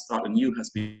trial must start anew has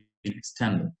been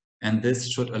extended. And this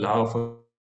should allow for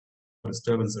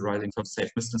disturbance arising from safe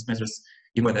distance measures,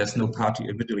 even where there's no party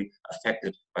individually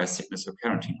affected by sickness or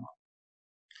quarantine.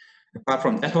 Apart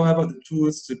from that, however, the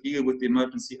tools to deal with the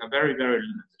emergency are very, very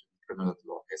limited in criminal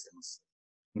law cases.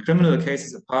 In criminal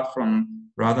cases, apart from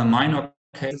rather minor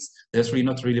cases, there's really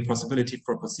not really a possibility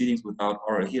for proceedings without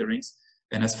oral hearings.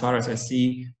 And as far as I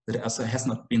see, that also has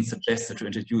not been suggested to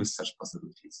introduce such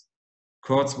possibilities.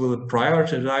 Courts will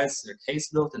prioritize their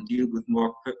caseload and deal with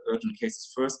more urgent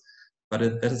cases first,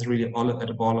 But that is really all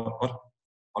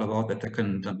about that that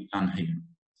can be done here.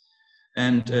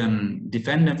 And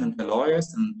defendants and the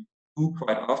lawyers do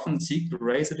quite often seek to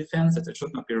raise a defense that they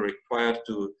should not be required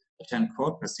to attend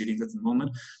court proceedings at the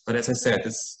moment. But as I said,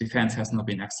 this defense has not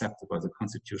been accepted by the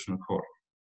Constitutional Court.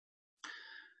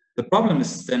 The problem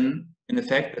is then in the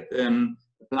fact that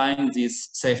applying these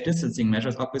safe distancing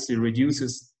measures obviously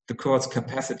reduces the court's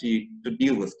capacity to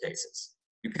deal with cases.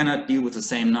 You cannot deal with the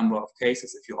same number of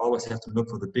cases if you always have to look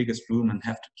for the biggest room and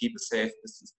have to keep a safe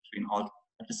distance between all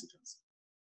participants.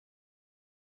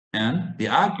 And the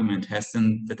argument has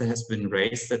been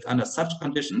raised that under such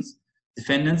conditions,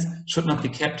 defendants should not be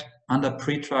kept under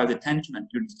pre-trial detention and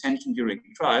detention during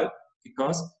trial,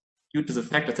 because due to the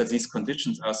fact that these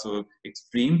conditions are so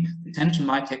extreme, detention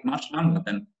might take much longer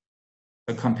than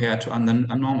compared to under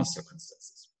normal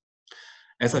circumstances.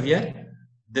 As of yet,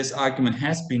 this argument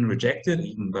has been rejected,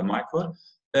 even by my court.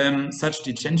 Such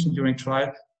detention during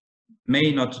trial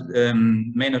may not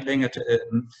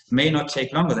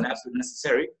take longer than absolutely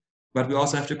necessary, but we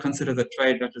also have to consider that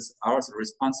trial judges are also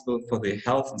responsible for the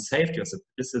health and safety of the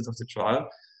participants of the trial,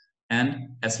 and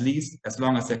as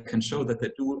long as they can show that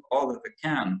they do all that they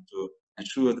can to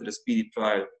ensure that a speedy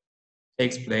trial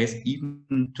takes place,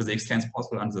 even to the extent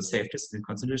possible under the safe distancing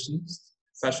conditions,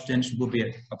 such detention will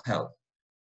be upheld.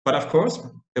 But of course,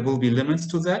 there will be limits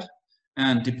to that,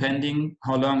 and depending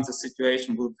how long the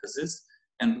situation will persist,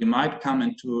 and we might come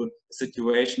into a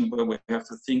situation where we have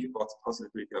to think about the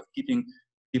possibility of keeping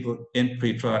people in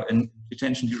pre-trial and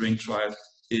detention during trial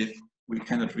if we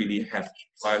cannot really have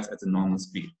trials at the normal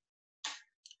speed.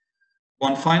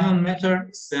 One final matter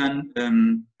is then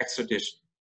extradition.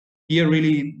 Here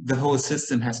really the whole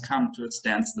system has come to a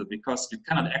standstill, because you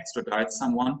cannot extradite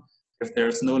someone if there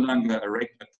is no longer a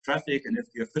regular traffic, and if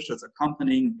the officials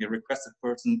accompanying the requested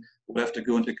person will have to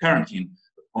go into quarantine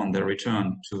upon their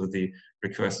return to the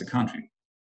requested country.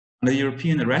 Under the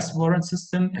European arrest warrant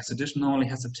system, extradition only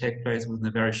has to take place within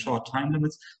a very short time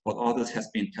limits, while all this has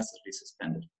been tacitly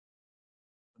suspended.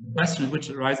 The question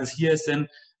which arises here is then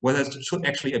whether it should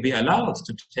actually be allowed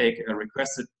to take a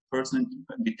requested person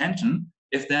in detention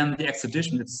if then the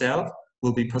extradition itself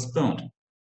will be postponed.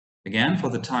 Again, for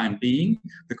the time being,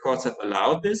 the courts have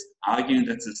allowed this, arguing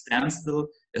that the standstill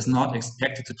is not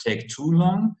expected to take too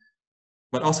long.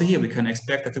 But also here we can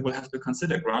expect that they will have to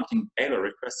consider granting bail or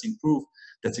requesting proof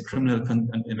that the criminal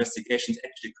investigations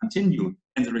actually continue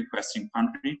in the requesting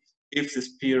country if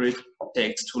this period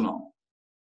takes too long.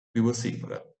 We will see for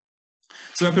that.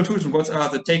 So in conclusion, what are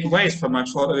the takeaways from my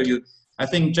short overview? I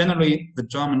think generally the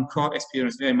German court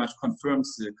experience very much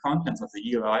confirms the contents of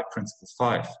the ELI Principle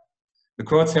 5. The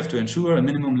courts have to ensure a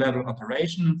minimum level of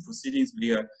operation. Proceedings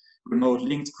via remote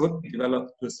links could be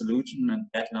developed to a solution, and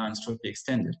deadlines should be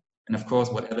extended. And of course,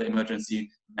 whatever emergency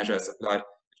measures applied,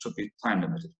 it should be time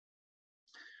limited.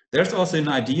 There's also an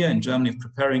idea in Germany of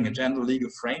preparing a general legal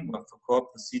framework for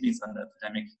court proceedings under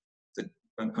epidemic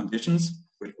conditions,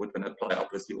 which would then apply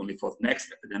obviously only for the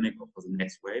next epidemic or for the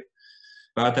next wave.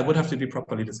 But that would have to be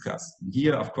properly discussed. And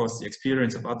here, of course, the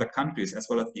experience of other countries as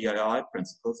well as the ELI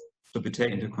principles should be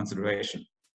taken into consideration.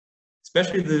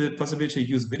 Especially the possibility to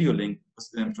use video link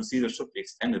procedures should be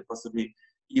extended, possibly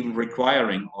even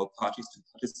requiring all parties to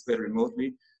participate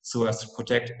remotely so as to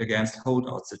protect against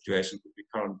holdout situations that we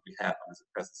currently have under the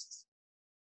present system.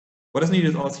 What is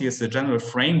needed also here is a general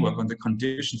framework on the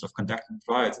conditions of conducting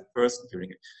trials in person during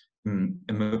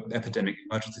epidemic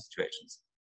emergency situations.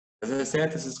 As I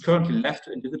said, this is currently left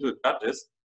to individual judges,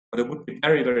 but it would be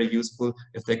very, very useful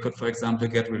if they could, for example,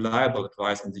 get reliable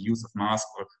advice on the use of masks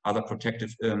or other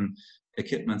protective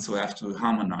equipment, so have to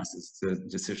harmonize the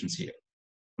decisions here.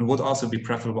 It would also be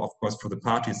preferable, of course, for the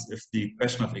parties if the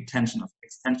question of extension of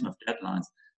deadlines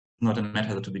is not a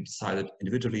matter to be decided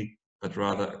individually, but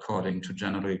rather according to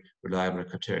generally reliable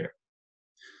criteria.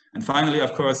 And finally,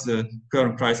 of course, the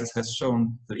current crisis has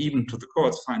shown that even to the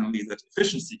courts, finally, that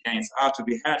efficiency gains are to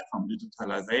be had from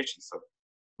digitalization. So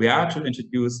we are to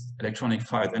introduce electronic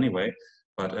files anyway,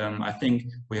 but I think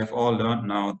we have all learned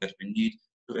now that we need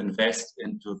to invest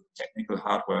into technical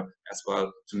hardware as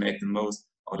well to make the most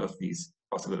out of these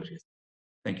possibilities.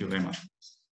 Thank you very much.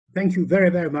 Thank you very,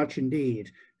 very much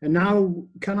indeed. And now,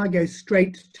 can I go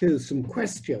straight to some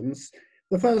questions?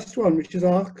 The first one, which is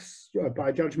asked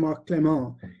by Judge Marc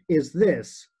Clement, is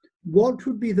this: what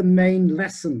would be the main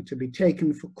lesson to be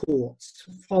taken for courts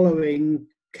following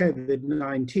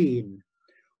COVID-19?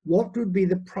 What would be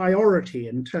the priority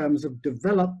in terms of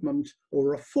development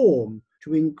or reform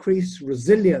to increase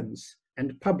resilience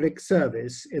and public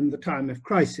service in the time of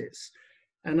crisis?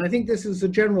 And I think this is a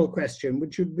general question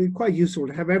which would be quite useful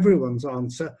to have everyone's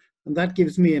answer, and that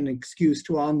gives me an excuse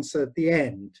to answer at the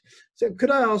end. So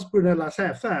could I ask Bruno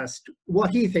Lasserre first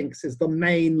what he thinks is the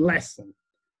main lesson?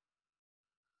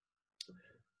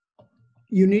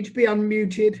 You need to be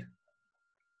unmuted.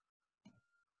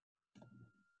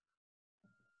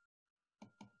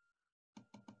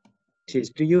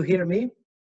 Do you hear me?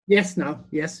 Yes, now,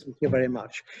 yes. Thank you very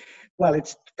much. Well,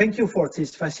 thank you for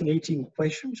these fascinating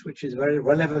questions, which is a very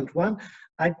relevant one.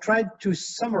 I tried to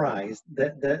summarize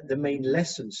the main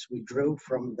lessons we drew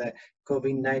from the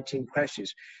COVID-19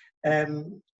 crisis.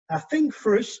 I think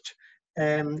first,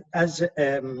 as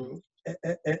a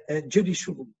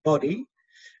judicial body,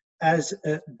 as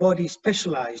a body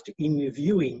specialized in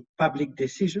reviewing public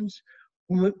decisions,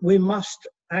 we must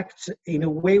act in a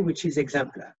way which is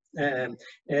exemplar.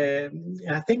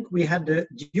 I think we had the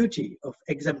duty of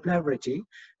exemplarity,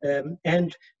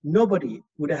 and nobody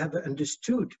would have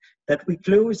understood that we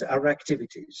closed our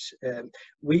activities.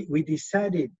 We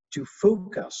decided to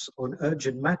focus on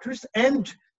urgent matters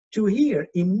and to hear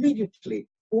immediately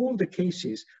all the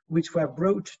cases which were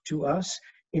brought to us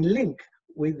in link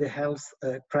with the health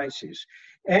crisis.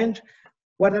 And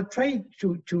what I tried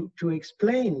to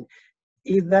explain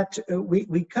is that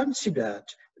we considered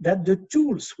that the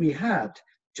tools we had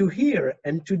to hear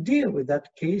and to deal with that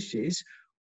cases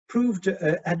proved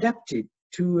adapted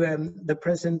to the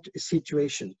present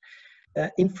situation.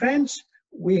 In France,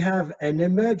 we have an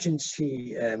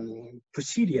emergency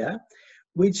procedure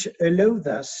which allows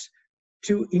us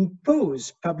to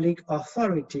impose public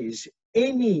authorities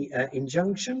any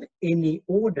injunction, any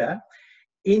order,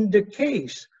 in the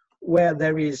case where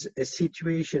there is a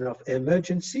situation of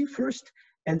emergency first,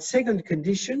 and second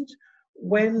condition,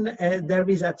 when there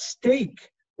is at stake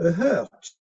a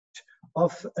hurt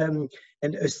of and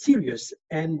a serious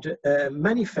and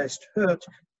manifest hurt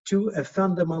to a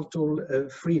fundamental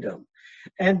freedom.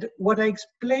 And what I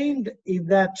explained is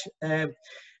that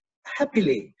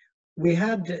happily we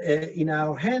had in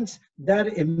our hands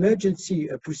that emergency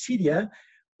procedure,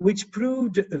 which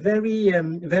proved very,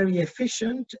 very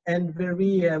efficient and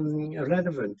very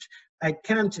relevant. I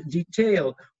can't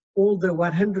detail all the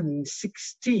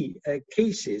 160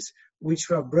 cases which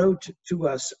were brought to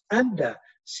us under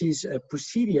this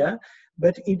procedure,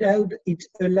 but it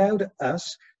allowed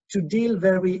us to deal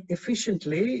very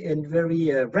efficiently and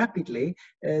very rapidly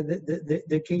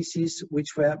the cases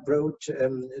which were brought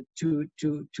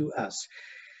to us.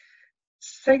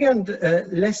 Second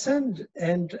lesson,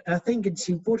 and I think it's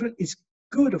important, it's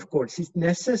good, of course, it's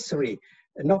necessary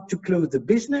not to close the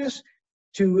business,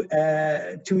 to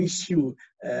issue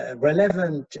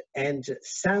relevant and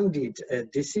sounded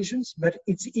decisions, but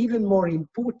it's even more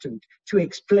important to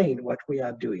explain what we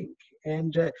are doing.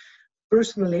 And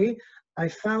personally, I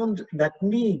found that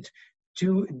need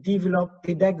to develop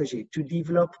pedagogy, to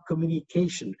develop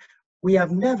communication. We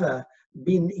have never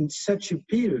been in such a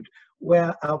period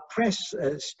where our press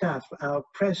staff, our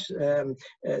press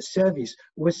service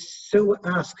was so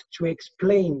asked to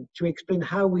explain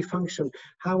how we function,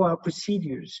 how our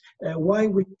procedures, why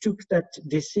we took that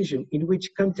decision, in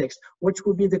which context, what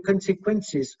would be the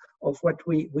consequences of what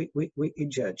we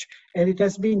judge. And it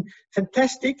has been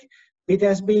fantastic. It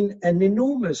has been an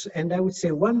enormous and I would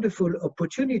say wonderful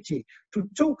opportunity to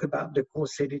talk about the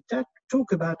Conseil d'État,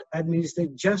 talk about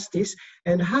administrative justice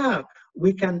and how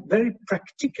we can very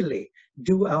practically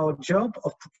do our job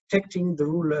of protecting the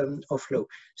rule of law.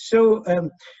 So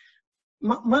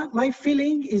my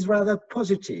feeling is rather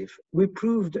positive. We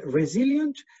proved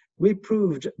resilient, we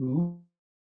proved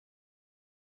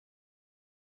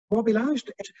mobilized,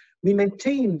 we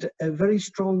maintained a very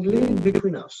strong link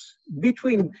between us,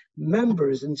 between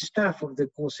members and staff of the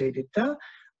Conseil d'État,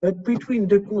 but between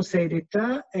the Conseil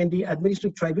d'État and the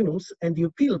administrative tribunals and the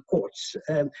appeal courts,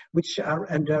 which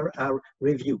are under our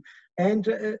review.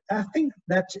 And I think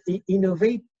that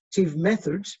innovative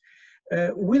methods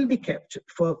will be kept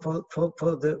for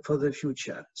the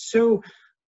future. So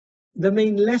the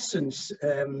main lessons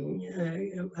I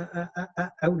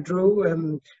would draw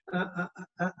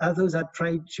are those I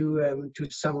tried to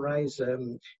summarize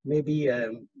maybe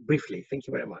briefly. Thank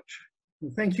you very much.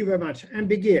 Thank you very much. And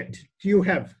Birgit, do you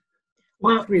have?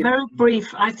 Well, very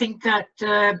brief. I think that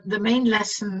the main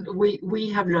lesson we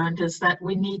have learned is that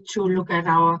we need to look at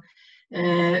our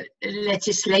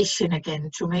legislation again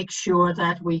to make sure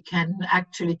that we can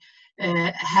actually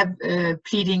have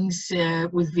pleadings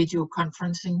with video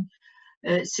conferencing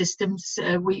systems.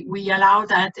 We allow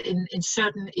that in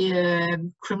certain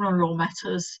criminal law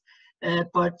matters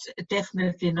but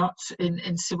definitely not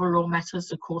in civil law matters.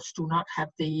 The courts do not have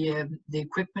the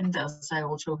equipment, as I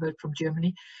also heard from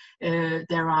Germany.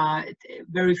 There are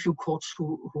very few courts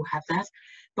who have that.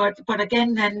 But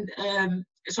again, then,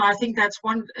 so I think that's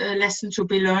one lesson to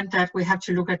be learned, that we have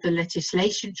to look at the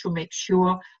legislation to make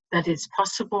sure that it's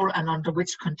possible and under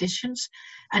which conditions.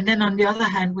 And then on the other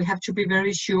hand, we have to be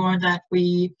very sure that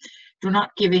we do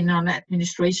not give in on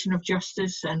administration of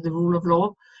justice and the rule of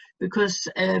law, because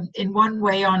in one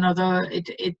way or another,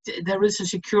 there is a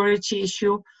security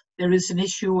issue. There is an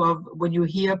issue of when you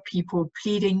hear people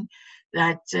pleading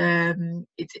that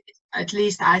at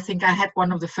least I think I had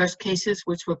one of the first cases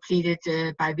which were pleaded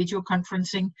by video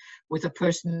conferencing with a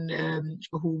person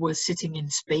who was sitting in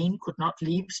Spain, could not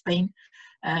leave Spain.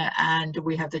 And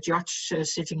we have the judge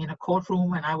sitting in a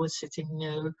courtroom, and I was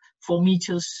sitting 4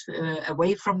 meters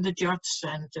away from the judge,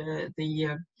 and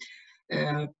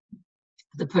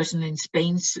the person in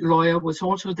Spain's lawyer was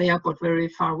also there, but very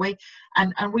far away.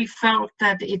 And we felt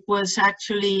that it was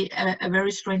actually a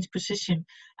very strange position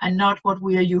and not what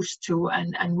we are used to.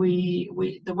 And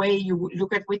the way you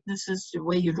look at witnesses, the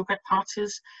way you look at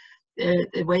parties,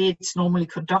 the way it's normally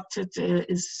conducted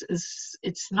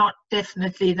it's not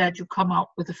definitely that you come out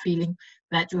with a feeling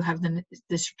that you have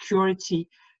the security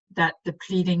that the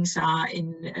pleadings are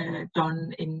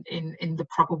done in the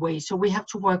proper way. So we have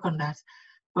to work on that.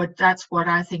 But that's what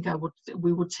I think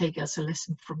we would take as a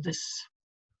lesson from this.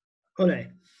 Ole.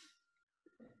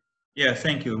 Yeah,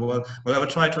 thank you. Well, I will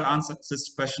try to answer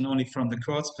this question only from the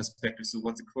court's perspective, so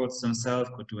what the courts themselves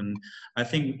could do. And I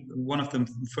think one of the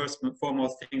first and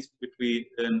foremost things would be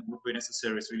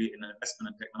necessary is really an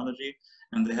investment in technology.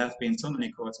 And there have been so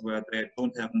many courts where they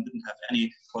didn't have any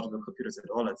portable computers at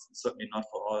all. It's certainly not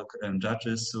for all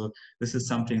judges. So this is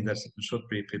something that should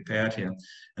be prepared here.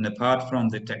 And apart from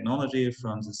the technology,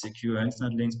 from the secure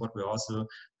internet links, what we also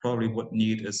probably would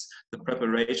need is the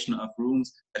preparation of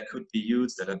rooms that could be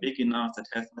used, that are big enough, that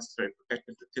have necessary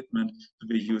protective equipment to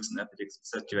be used in epic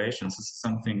situations. This is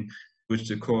something which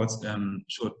the courts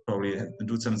should probably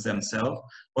do themselves.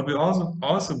 What we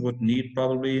also would need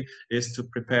probably is to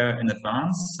prepare in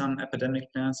advance some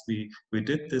epidemic plans. We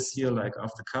did this year like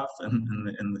off the cuff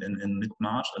in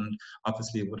mid-March, and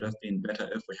obviously it would have been better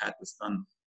if we had this done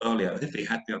earlier, if we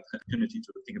had the opportunity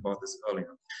to think about this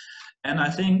earlier. And I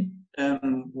think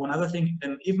one other thing,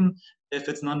 even if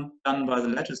it's not done by the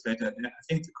legislator, I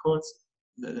think the courts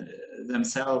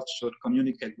themselves should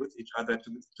communicate with each other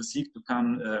to seek to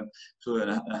come to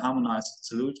a harmonized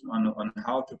solution on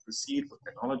how to proceed with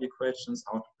technology questions,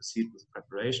 how to proceed with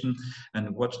preparation, and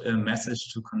what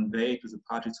message to convey to the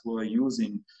parties who are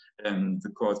using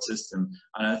the court system.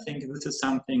 And I think this is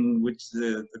something which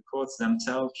the courts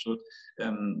themselves should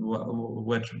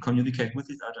communicate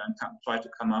with each other and try to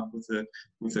come up with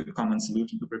a common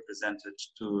solution to be presented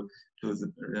to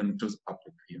the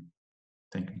public here.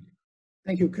 Thank you.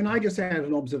 Thank you. Can I just add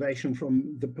an observation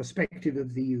from the perspective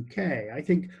of the UK? I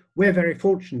think we're very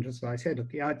fortunate, as I said at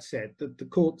the outset, that the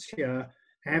courts here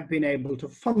have been able to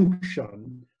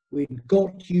function. We've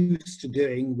got used to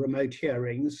doing remote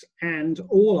hearings, and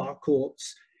all our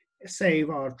courts, save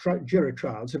our jury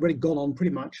trials, have really gone on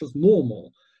pretty much as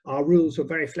normal. Our rules are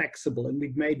very flexible, and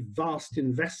we've made vast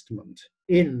investment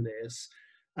in this.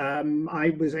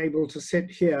 I was able to sit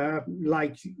here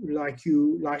like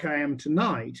I am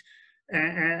tonight,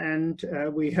 and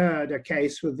we heard a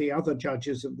case with the other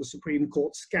judges of the Supreme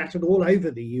Court scattered all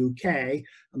over the UK,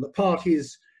 and the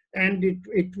parties, and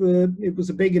it was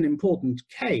a big and important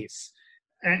case.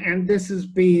 And this has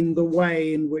been the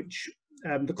way in which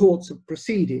the courts have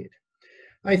proceeded.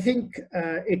 I think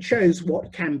it shows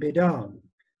what can be done.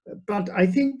 But I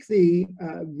think the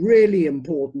really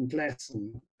important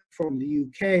lesson from the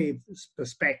UK's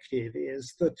perspective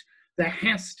is that there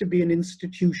has to be an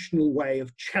institutional way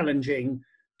of challenging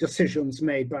decisions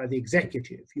made by the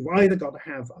executive. You've either got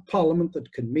to have a parliament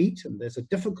that can meet, and there's a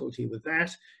difficulty with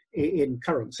that in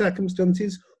current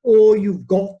circumstances, or you've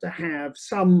got to have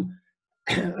some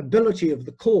ability of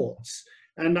the courts.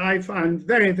 And I found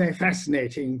very, very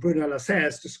fascinating Bruno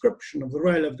Lasserre's description of the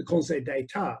role of the Conseil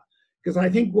d'État, because I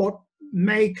think what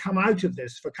may come out of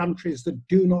this for countries that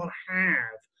do not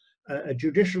have a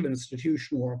judicial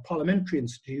institution or a parliamentary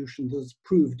institution that has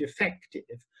proved effective,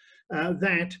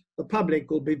 that the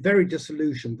public will be very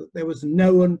disillusioned that there was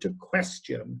no one to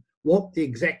question what the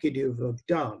executive have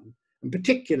done, and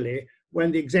particularly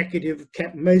when the executive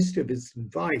kept most of its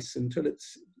advice until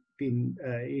it's been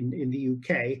in the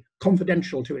UK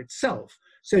confidential to itself.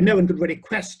 So no one could really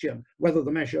question whether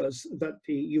the measures that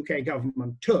the UK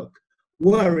government took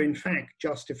were in fact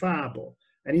justifiable.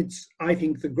 And it's, I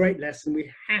think, the great lesson.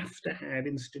 We have to have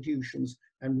institutions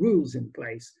and rules in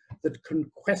place that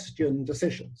can question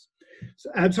decisions.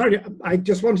 So, I'm sorry, I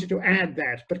just wanted to add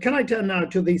that. But can I turn now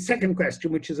to the second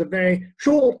question, which is a very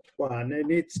short one,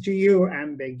 and it's to you,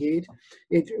 Ambegid.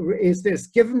 It is this: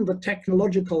 given the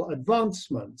technological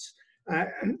advancements,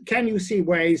 can you see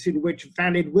ways in which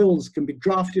valid wills can be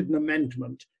drafted in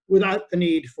amendment without the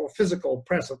need for physical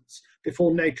presence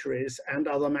before notaries and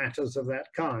other matters of that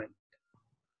kind?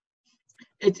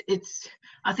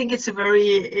 I think it's a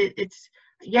very,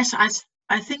 yes,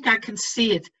 I think I can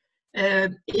see it.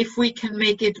 If we can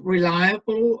make it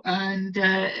reliable and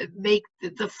make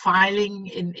the filing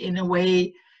in a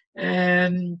way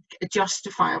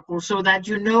justifiable, so that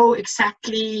you know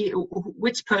exactly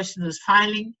which person is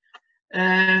filing,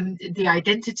 the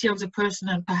identity of the person,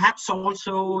 and perhaps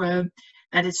also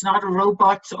that it's not a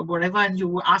robot or whatever, and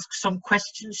you ask some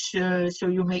questions so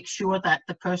you make sure that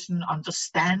the person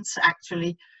understands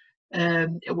actually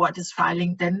what is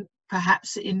filing. Then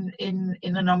perhaps in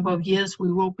a number of years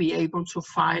we will be able to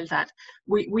file that.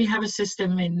 We have a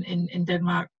system in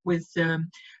Denmark with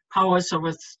powers of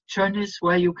attorneys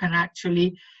where you can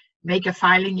actually make a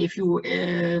filing if you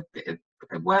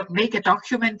make a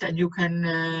document, and you can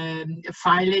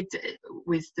file it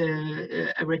with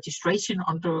a registration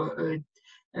under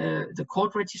the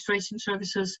court registration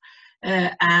services,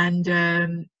 and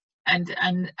that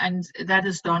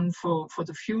is done for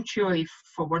the future. If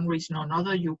for one reason or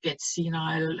another you get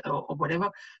senile or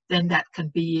whatever, then that can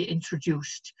be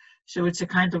introduced. So it's a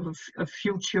kind of a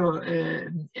future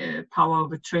power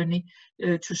of attorney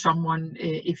to someone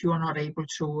if you are not able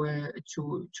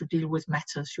to deal with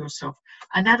matters yourself,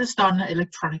 and that is done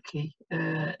electronically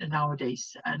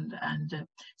nowadays, and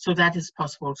so that is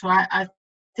possible. So I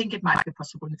think it might be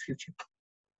possible in the future.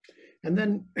 And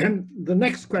then the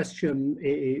next question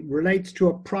relates to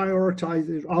a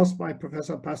prioritization asked by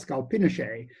Professor Pascal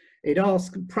Pinochet. It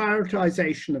asks,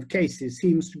 prioritization of cases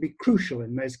seems to be crucial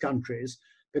in most countries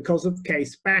because of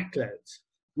case backloads.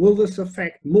 Will this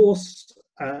affect more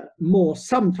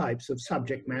some types of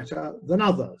subject matter than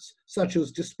others, such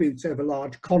as disputes over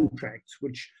large contracts,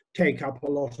 which take up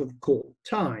a lot of court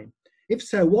time? If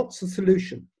so, what's the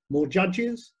solution? More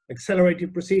judges,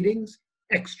 accelerated proceedings,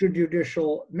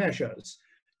 extrajudicial measures?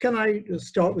 Can I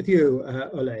start with you,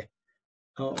 Ole,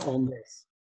 on this?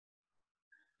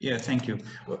 Yeah, thank you.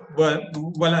 Well,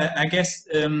 I guess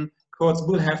courts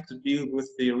will have to deal with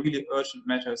the really urgent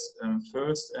matters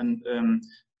first, and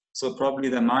so probably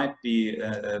there might be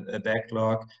a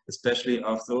backlog, especially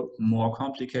of the more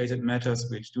complicated matters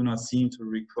which do not seem to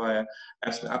require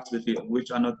absolutely, which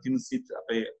are not didn't seem to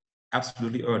be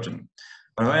absolutely urgent.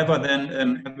 But however,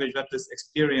 then every judge's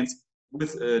experience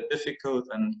with difficult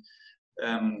and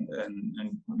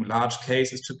large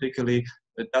cases typically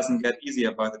it doesn't get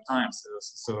easier by the time.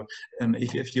 So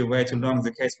if you wait too long,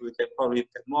 the case will probably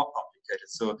get more complicated.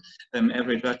 So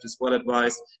every judge is well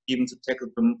advised even to tackle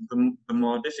the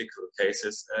more difficult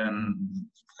cases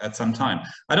at some time.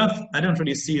 I don't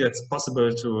really see that's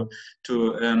possible to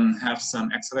have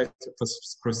some accelerated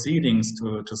proceedings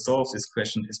to solve this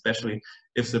question, especially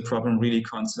if the problem really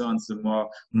concerns the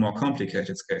more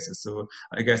complicated cases. So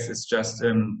I guess it's just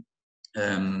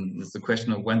it's the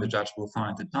question of when the judge will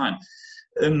find the time.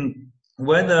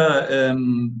 Whether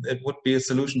it would be a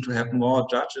solution to have more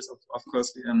judges, of course,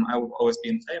 I would always be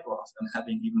in favor of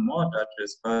having even more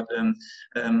judges, but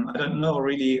I don't know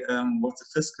really what the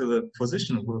fiscal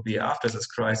position will be after this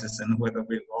crisis and whether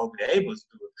we will all be able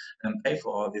to pay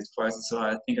for all these prices. So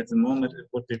I think at the moment it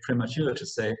would be premature to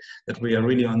say that we are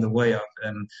really on the way of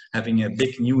having a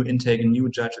big new intake and new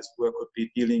judges who could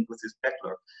be dealing with this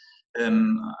backlog.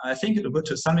 I think it will,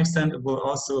 to some extent, it will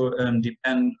also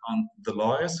depend on the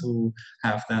lawyers who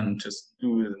have then just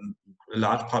do a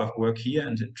large part of work here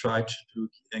and try to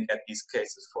get these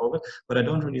cases forward. But I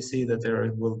don't really see that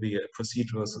there will be a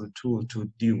procedural sort of tool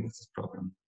to deal with this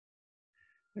problem.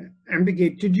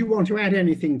 Ambegid, did you want to add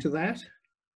anything to that?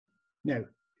 No.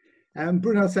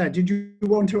 Bruno, did you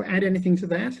want to add anything to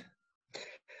that?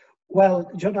 Well,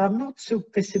 John, I'm not so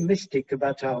pessimistic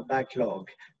about our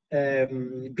backlog.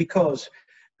 Because,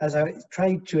 as I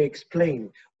tried to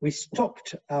explain, we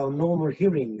stopped our normal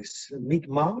hearings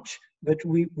mid-March, but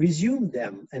we resumed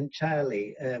them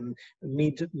entirely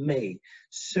mid-May.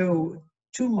 So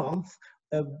 2 months,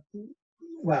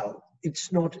 well,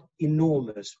 it's not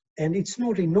enormous. And it's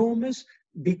not enormous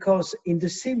because in the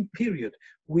same period,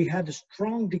 we had a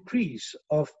strong decrease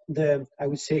of the, I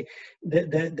would say,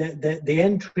 the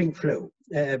entering flow,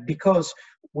 because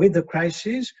with the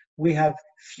crisis, we have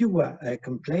fewer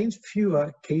complaints,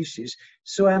 fewer cases.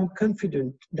 So I'm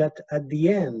confident that at the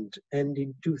end, and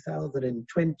in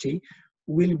 2020,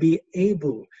 we'll be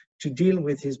able to deal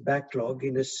with his backlog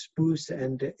in a smooth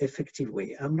and effective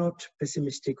way. I'm not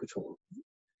pessimistic at all.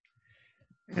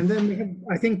 And then we have,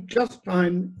 I think, just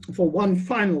time for one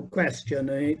final question,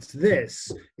 and it's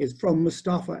this. It's from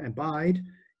Mustafa Abide.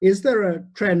 Is there a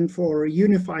trend for a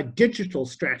unified digital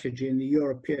strategy in the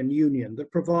European Union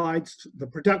that provides the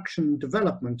production and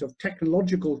development of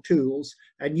technological tools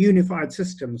and unified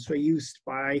systems for use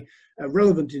by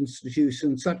relevant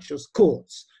institutions such as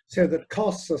courts, so that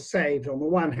costs are saved on the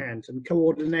one hand and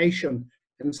coordination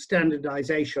and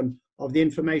standardization of the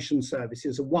information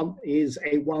services is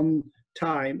a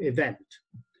one-time event?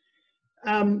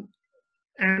 And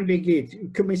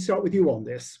Birgit, can we start with you on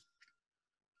this?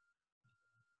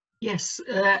 Yes,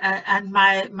 and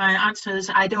my answer is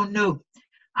I don't know.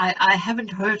 I haven't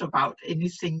heard about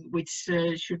anything which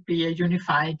should be a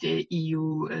unified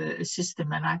EU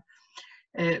system, and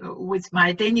with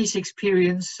my Danish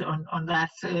experience on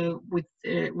that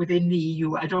within the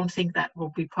EU, I don't think that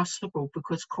will be possible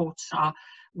because courts are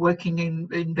working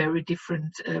in very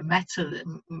different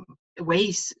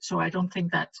ways. So I don't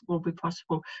think that will be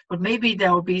possible. But maybe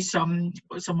there will be some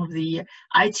of the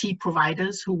IT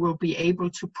providers who will be able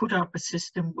to put up a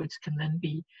system which can then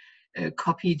be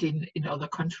copied in other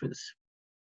countries.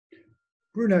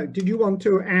 Bruno, did you want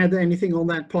to add anything on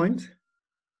that point?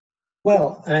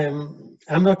 Well,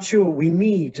 I'm not sure we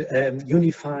need a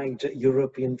unified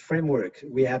European framework.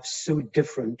 We have so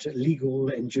different legal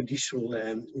and judicial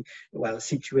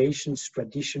situations,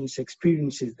 traditions,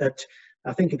 experiences that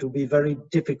I think it will be very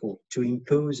difficult to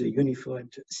impose a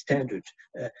unified standard.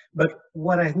 But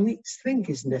what I think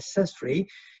is necessary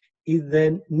is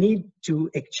the need to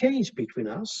exchange between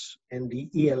us, and the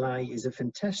ELI is a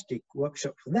fantastic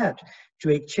workshop for that, to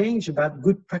exchange about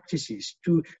good practices,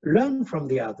 to learn from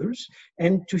the others,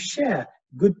 and to share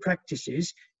good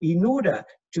practices in order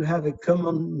to have a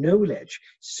common knowledge.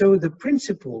 So the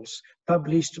principles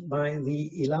published by the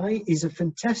ELI is a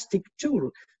fantastic tool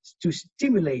to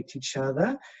stimulate each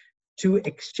other, to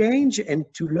exchange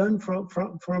and to learn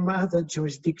from other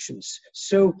jurisdictions.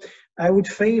 So I would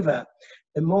favor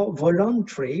a more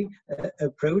voluntary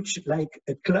approach, like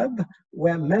a club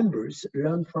where members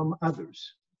learn from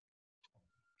others.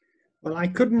 Well, I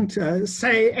couldn't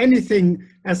say anything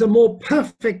as a more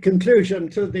perfect conclusion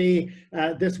to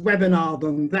this webinar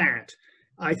than that.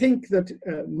 I think that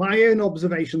my own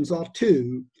observations are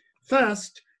two.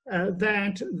 First,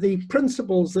 that the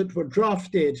principles that were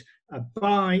drafted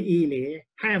by ELI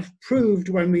have proved,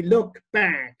 when we look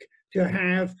back, to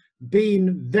have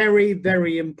been very,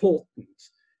 very important,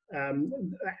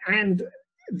 and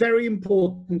very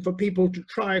important for people to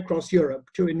try across Europe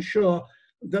to ensure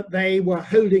that they were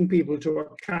holding people to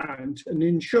account and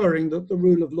ensuring that the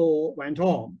rule of law went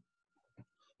on.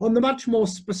 On the much more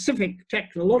specific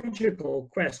technological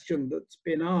question that's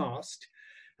been asked,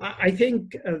 I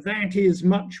think that is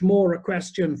much more a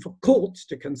question for courts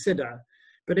to consider.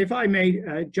 But if I may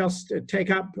just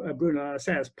take up Bruno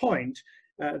Lasserre's point,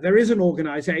 there is an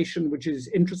organization which is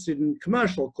interested in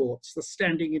commercial courts, the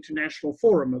Standing International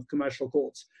Forum of Commercial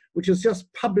Courts, which has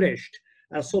just published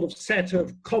a sort of set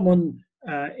of common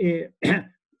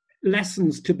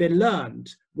lessons to be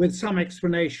learned, with some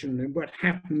explanation of what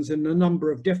happens in a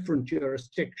number of different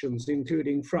jurisdictions,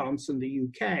 including France and the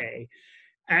UK.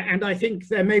 And I think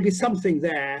there may be something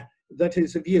there that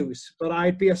is of use, but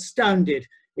I'd be astounded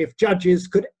if judges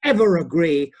could ever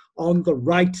agree on the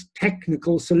right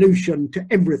technical solution to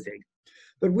everything.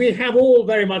 But we have all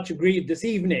very much agreed this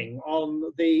evening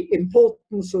on the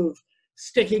importance of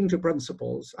sticking to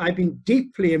principles. I've been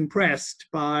deeply impressed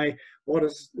by what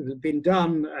has been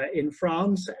done in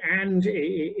France and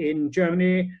in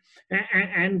Germany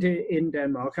and in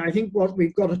Denmark. I think what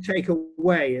we've got to take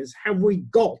away is, have we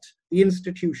got the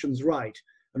institutions right?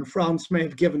 And France may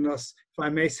have given us, if I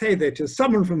may say that, to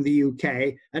someone from the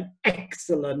UK, an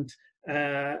excellent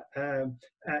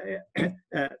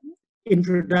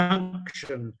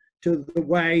introduction to the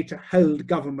way to hold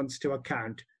governments to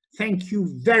account. Thank you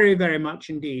very, very much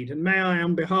indeed. And may I,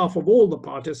 on behalf of all the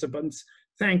participants,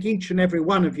 thank each and every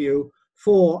one of you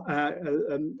for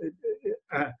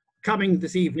coming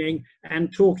this evening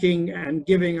and talking and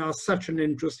giving us such an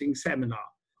interesting seminar.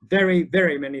 Very,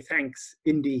 very many thanks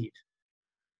indeed.